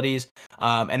facilities.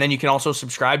 And then you can also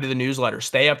subscribe to the newsletter.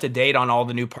 Stay up to date on all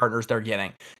the new partners they're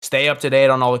getting. Stay up to date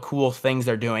on all the cool things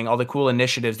they're doing, all the cool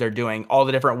initiatives they're doing, all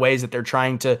the different ways that they're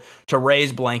trying to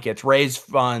raise blankets, raise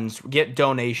funds, get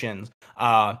donations,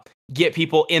 get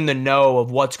people in the know of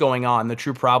what's going on, the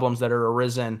true problems that are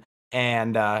arisen,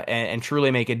 and truly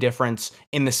make a difference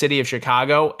in the city of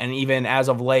Chicago, and even as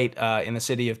of late in the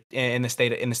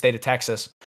state of Texas.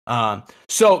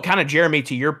 So kind of Jeremy,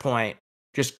 to your point,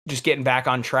 just getting back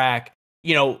on track,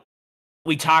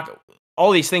 we talk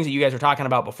all these things that you guys are talking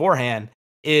about beforehand.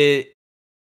 It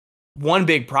one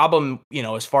big problem,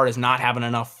 as far as not having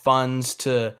enough funds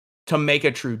to make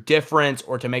a true difference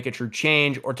or to make a true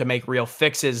change or to make real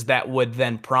fixes that would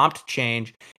then prompt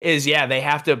change is, yeah, they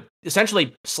have to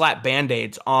essentially slap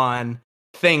band-aids on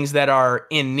things that are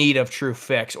in need of true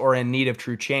fix or in need of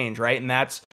true change, right? And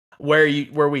that's where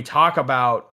we talk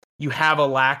about you have a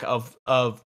lack of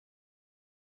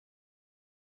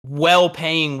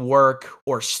well-paying work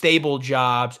or stable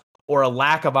jobs or a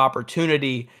lack of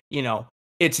opportunity.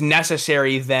 It's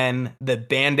necessary then the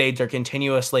band-aids are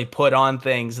continuously put on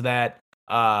things that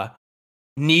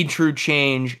need true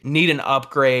change, need an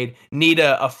upgrade, need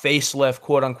a facelift,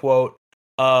 quote unquote,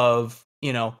 of,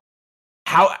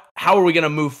 how are we going to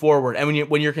move forward? And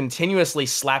when you're continuously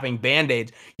slapping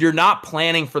band-aids, you're not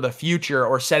planning for the future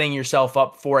or setting yourself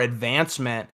up for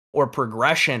advancement or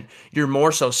progression. You're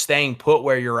more so staying put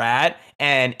where you're at.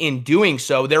 And in doing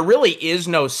so, there really is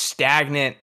no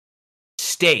stagnant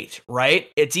state, right?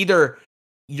 It's either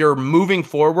you're moving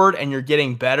forward and you're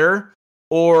getting better,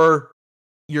 or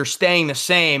you're staying the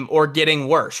same or getting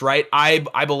worse, right? I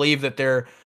believe that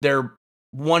they're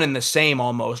one and the same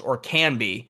almost, or can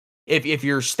be. If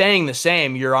you're staying the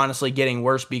same, you're honestly getting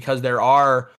worse, because there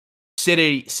are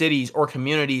cities or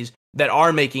communities that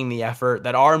are making the effort,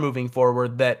 that are moving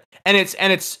forward, and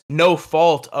it's no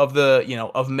fault of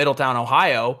of Middletown,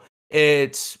 Ohio.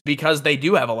 It's because they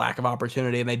do have a lack of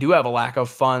opportunity, and they do have a lack of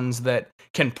funds that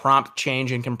can prompt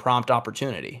change and can prompt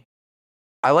opportunity.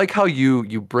 I like how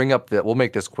you bring up we'll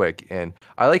make this quick, and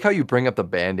I like how you bring up the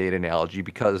Band-Aid analogy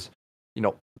because, you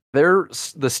know,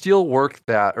 the steel work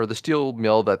that or the steel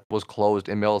mill that was closed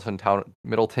in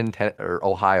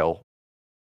Ohio.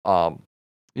 Um,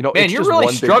 Man, it's you're just really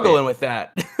one big struggling with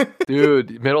that.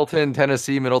 dude, Middleton,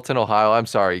 Tennessee, Middleton, Ohio. I'm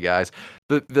sorry, guys.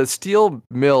 The steel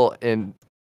mill in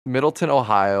Middleton,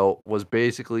 Ohio was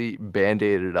basically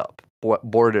band-aided up,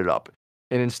 boarded up.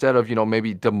 And instead of,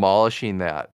 maybe demolishing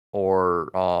that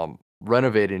or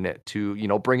renovating it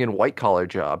to, bring in white collar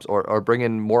jobs or bring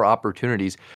in more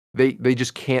opportunities, they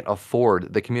just can't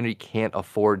afford, the community can't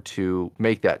afford to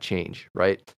make that change,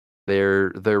 right?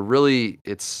 They're really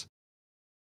it's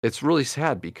really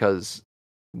sad because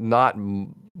not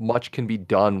much can be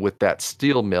done with that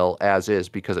steel mill as is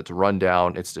because it's run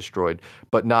down, it's destroyed,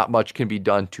 but not much can be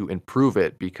done to improve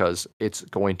it because it's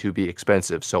going to be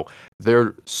expensive. So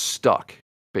they're stuck,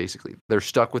 basically. They're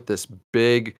stuck with this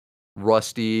big,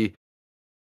 rusty,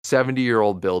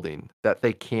 70-year-old building that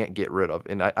they can't get rid of.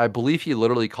 And I believe he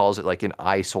literally calls it like an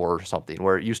eyesore or something,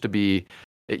 where it used to be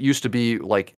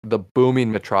like the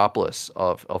booming metropolis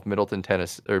of Middleton,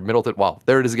 Tennessee, or Middleton. Wow,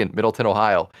 there it is again, Middleton,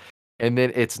 Ohio. And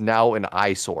then it's now an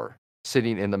eyesore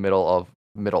sitting in the middle of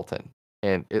Middleton.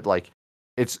 And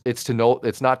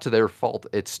it's not to their fault.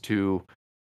 It's to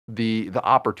the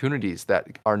opportunities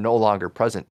that are no longer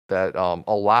present that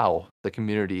allow the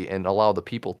community and allow the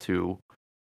people to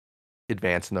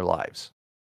advance in their lives.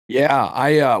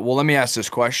 Yeah, well, let me ask this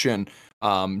question,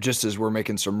 just as we're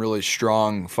making some really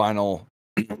strong final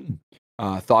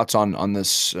thoughts on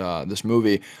this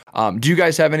movie. Do you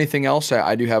guys have anything else?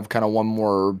 I do have kind of one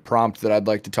more prompt that I'd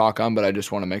like to talk on, but I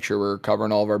just want to make sure we're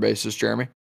covering all of our bases, Jeremy.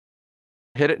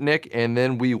 Hit it, Nick, and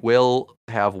then we will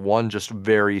have one just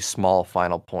very small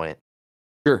final point.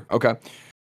 Sure. Okay.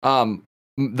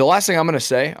 The last thing I'm going to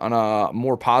say on a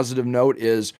more positive note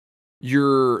is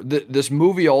this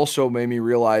movie also made me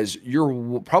realize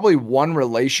you're probably one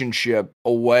relationship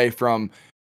away from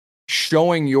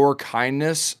showing your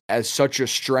kindness as such a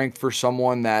strength for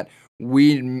someone that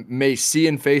we may see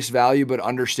in face value, but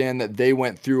understand that they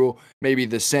went through maybe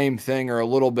the same thing or a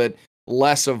little bit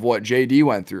less of what JD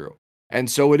went through. And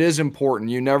so it is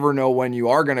important. You never know when you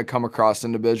are going to come across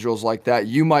individuals like that.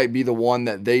 You might be the one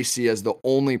that they see as the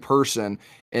only person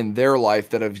in their life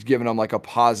that have given them like a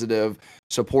positive,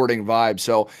 supporting vibe.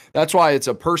 So that's why it's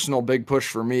a personal big push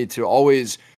for me to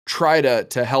always try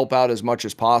to help out as much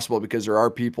as possible, because there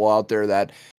are people out there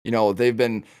that, they've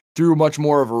been through much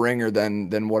more of a ringer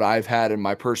than what I've had in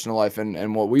my personal life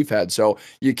and what we've had. So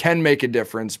you can make a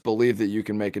difference, believe that you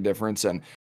can make a difference. And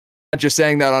not just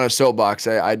saying that on a soapbox.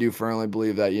 I do firmly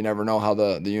believe that you never know how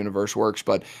the universe works.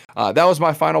 But that was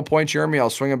my final point, Jeremy. I'll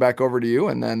swing it back over to you,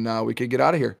 and then we could get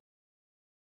out of here.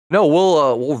 No,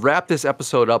 we'll wrap this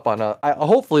episode up on a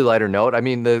hopefully lighter note. I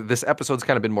mean, this episode's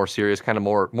kind of been more serious, kind of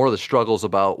more of the struggles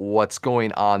about what's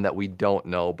going on that we don't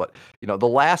know. But the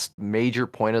last major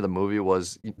point of the movie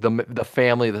was the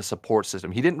family, the support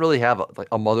system. He didn't really have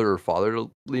a mother or father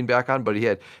to lean back on, but he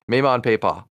had Mama and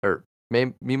Papa, or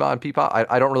Mima and Peepa.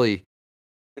 I don't really.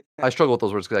 I struggle with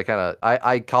those words because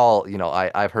I call,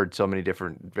 I've heard so many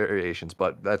different variations,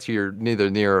 but that's neither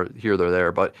near here nor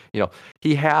there. But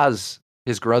he has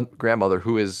his grandmother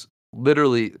who is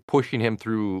literally pushing him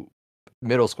through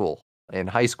middle school and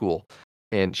high school,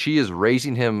 and she is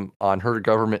raising him on her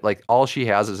government. Like, all she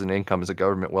has as an income is a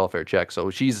government welfare check.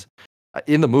 So she's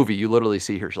in the movie. You literally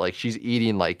see her, she's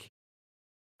eating like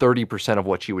 30% of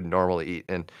what she would normally eat,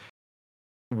 and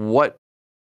what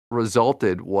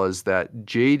resulted was that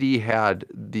JD had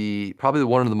probably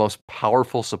one of the most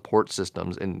powerful support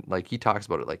systems, and like he talks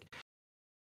about it, like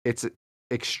it's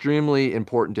extremely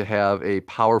important to have a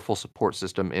powerful support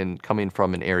system in coming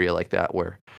from an area like that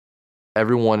where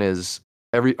everyone is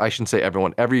I shouldn't say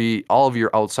everyone, all of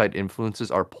your outside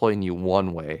influences are pulling you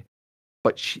one way,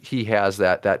 but he has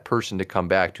that person to come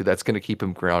back to that's going to keep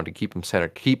him grounded, keep him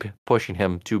centered, keep pushing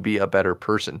him to be a better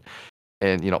person.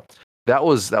 And that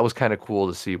was kind of cool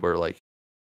to see where, like,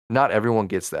 not everyone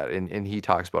gets that, and he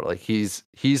talks about it. Like, he's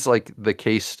like the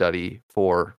case study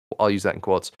for, I'll use that in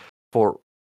quotes, for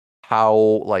how,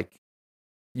 like,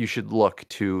 you should look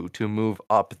to move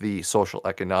up the social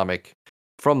economic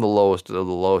from the lowest of the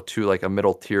low to like a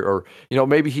middle tier, or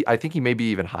maybe I think he may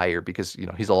be even higher because he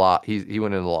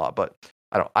went in a lot, but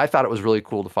I thought it was really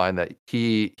cool to find that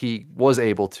he was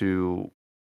able to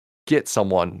get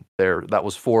someone there that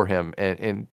was for him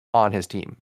and on his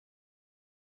team.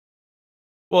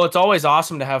 Well, it's always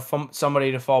awesome to have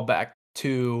somebody to fall back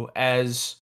to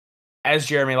as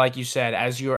Jeremy, like you said,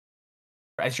 as your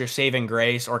saving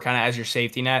grace or kind of as your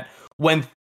safety net when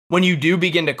when you do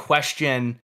begin to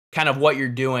question kind of what you're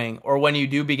doing, or when you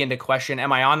do begin to question,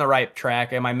 am I on the right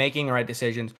track, am I making the right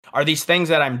decisions, are these things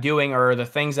that I'm doing, or the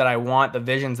things that I want, the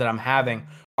visions that I'm having,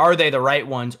 are they the right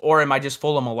ones, or am I just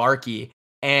full of malarkey,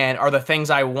 and are the things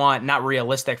I want not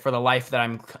realistic for the life that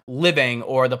I'm living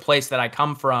or the place that I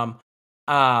come from.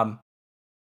 um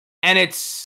and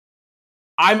it's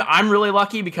I'm really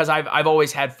lucky because I've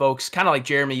always had folks kind of like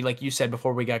Jeremy, like you said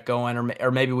before we got going,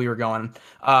 or maybe we were going,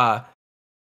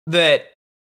 that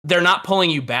they're not pulling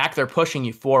you back, they're pushing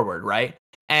you forward, right?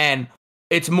 And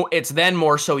it's then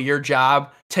more so your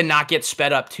job to not get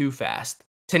sped up too fast,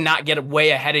 to not get way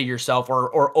ahead of yourself,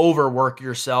 or overwork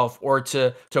yourself, or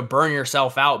to burn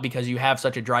yourself out because you have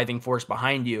such a driving force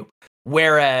behind you.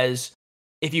 Whereas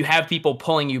if you have people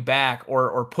pulling you back,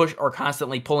 or push, or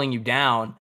constantly pulling you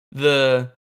down, the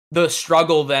the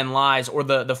struggle then lies, or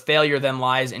the failure then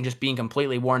lies in just being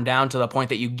completely worn down to the point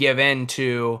that you give in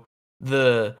to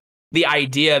the the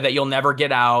idea that you'll never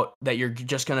get out, that you're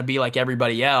just going to be like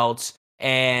everybody else,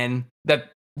 and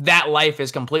that life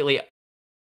is completely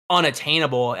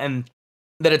unattainable, and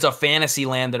that it's a fantasy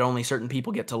land that only certain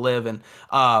people get to live. And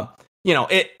uh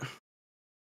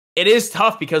it is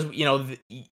tough because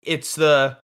it's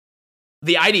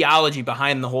the ideology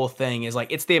behind the whole thing is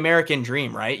like, it's the American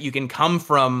dream, right? You can come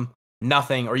from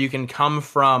nothing, or you can come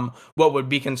from what would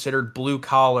be considered blue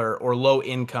collar or low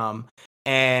income,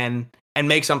 and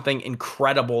make something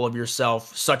incredible of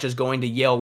yourself, such as going to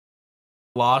Yale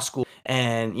Law School,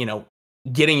 and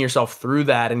getting yourself through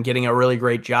that, and getting a really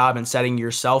great job, and setting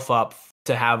yourself up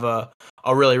to have a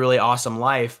really, really awesome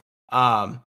life.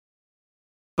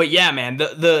 But yeah, man,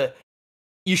 the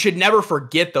you should never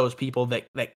forget those people that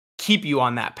keep you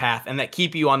on that path, and that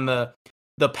keep you on the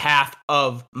path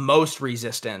of most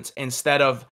resistance, instead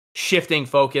of shifting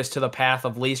focus to the path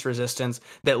of least resistance,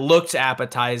 that looks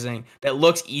appetizing, that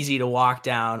looks easy to walk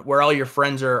down, where all your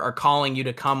friends are calling you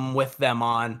to come with them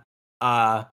on.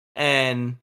 uh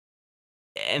and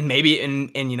maybe,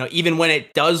 and even when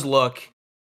it does look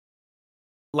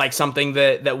like something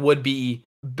that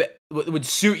would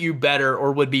suit you better,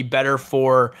 or would be better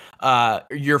for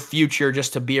your future,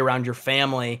 just to be around your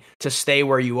family, to stay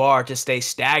where you are, to stay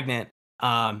stagnant.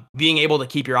 Being able to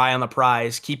keep your eye on the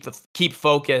prize, keep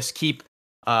focus,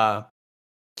 uh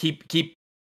keep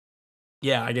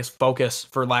yeah, I guess focus,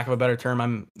 for lack of a better term.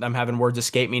 I'm having words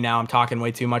escape me now. I'm talking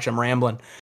way too much. I'm rambling.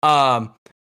 um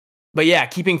but yeah,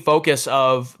 keeping focus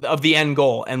of the end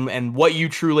goal, and what you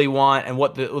truly want, and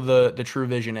what the true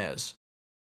vision is.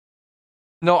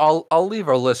 No, I'll leave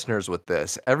our listeners with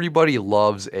this. Everybody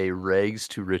loves a rags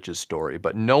to riches story,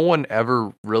 but no one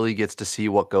ever really gets to see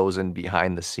what goes in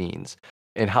behind the scenes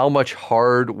and how much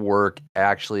hard work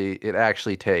actually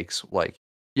takes. Like,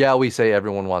 yeah, we say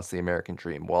everyone wants the American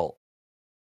dream. Well,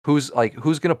 who's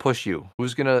gonna push you?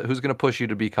 Who's gonna push you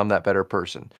to become that better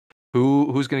person?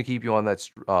 Who's gonna keep you on that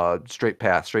straight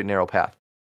path, straight narrow path?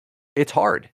 It's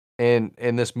hard. And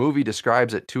this movie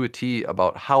describes it to a T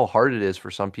about how hard it is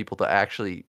for some people to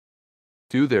actually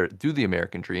do the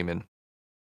American dream. And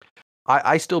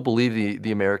I still believe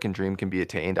the American dream can be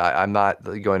attained. I'm not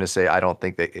going to say I don't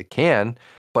think that it can,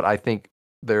 but I think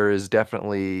there is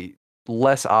definitely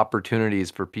less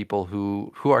opportunities for people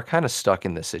who are kind of stuck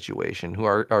in this situation, who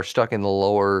are stuck in the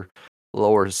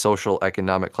lower social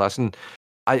economic class. And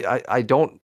I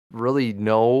don't really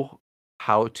know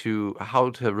how to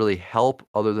really help,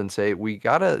 other than say we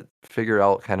gotta figure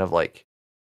out kind of like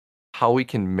how we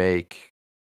can make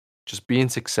just being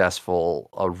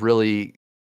successful a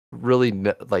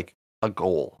like a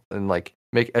goal, and like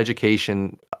make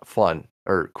education fun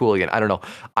or cool again. I don't know.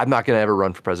 I'm not gonna ever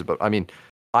run for president, but I mean,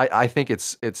 I think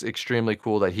it's extremely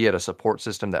cool that he had a support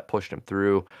system that pushed him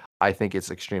through. I think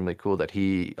it's extremely cool that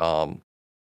he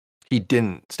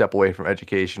didn't step away from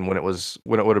education when it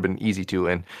would have been easy to.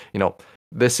 And you know,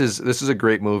 this is a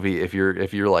great movie if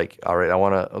you're like, all right, I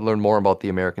want to learn more about the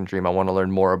American dream. I want to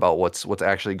learn more about what's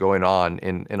actually going on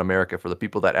in America for the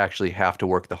people that actually have to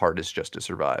work the hardest just to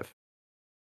survive.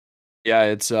 Yeah,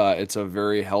 it's a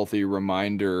very healthy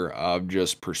reminder of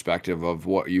just perspective of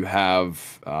what you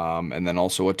have, and then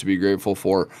also what to be grateful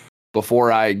for.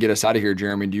 Before I get us out of here,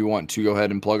 Jeremy, do you want to go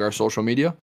ahead and plug our social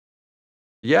media?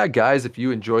 Yeah, guys, if you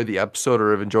enjoyed the episode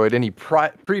or have enjoyed any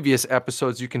previous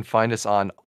episodes, you can find us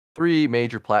on three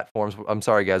major platforms. I'm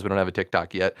sorry, guys, we don't have a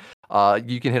TikTok yet.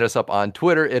 You can hit us up on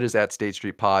Twitter. It is at State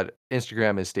Street Pod.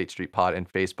 Instagram is State Street Pod,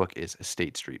 and Facebook is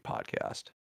State Street Podcast.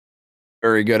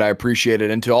 Very good. I appreciate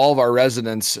it. And to all of our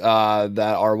residents that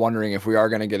are wondering if we are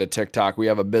going to get a TikTok, we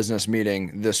have a business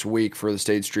meeting this week for the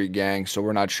State Street Gang, so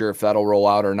we're not sure if that'll roll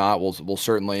out or not. We'll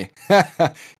certainly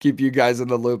keep you guys in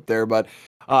the loop there. But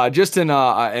just in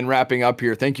wrapping up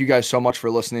here, thank you guys so much for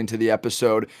listening to the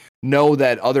episode. Know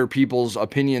that other people's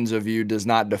opinions of you does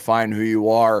not define who you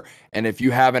are. And if you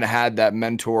haven't had that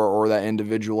mentor or that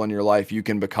individual in your life, you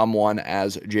can become one,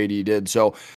 as JD did.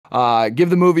 So give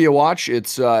the movie a watch.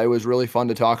 It was really fun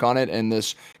to talk on it in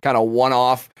this kind of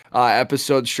one-off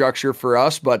episode structure for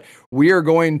us. But we are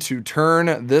going to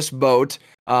turn this boat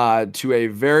to a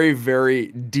very,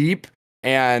 very deep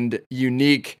and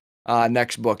unique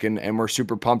next book, and we're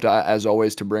super pumped as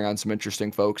always to bring on some interesting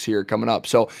folks here coming up.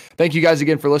 So thank you guys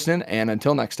again for listening, and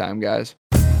until next time, guys.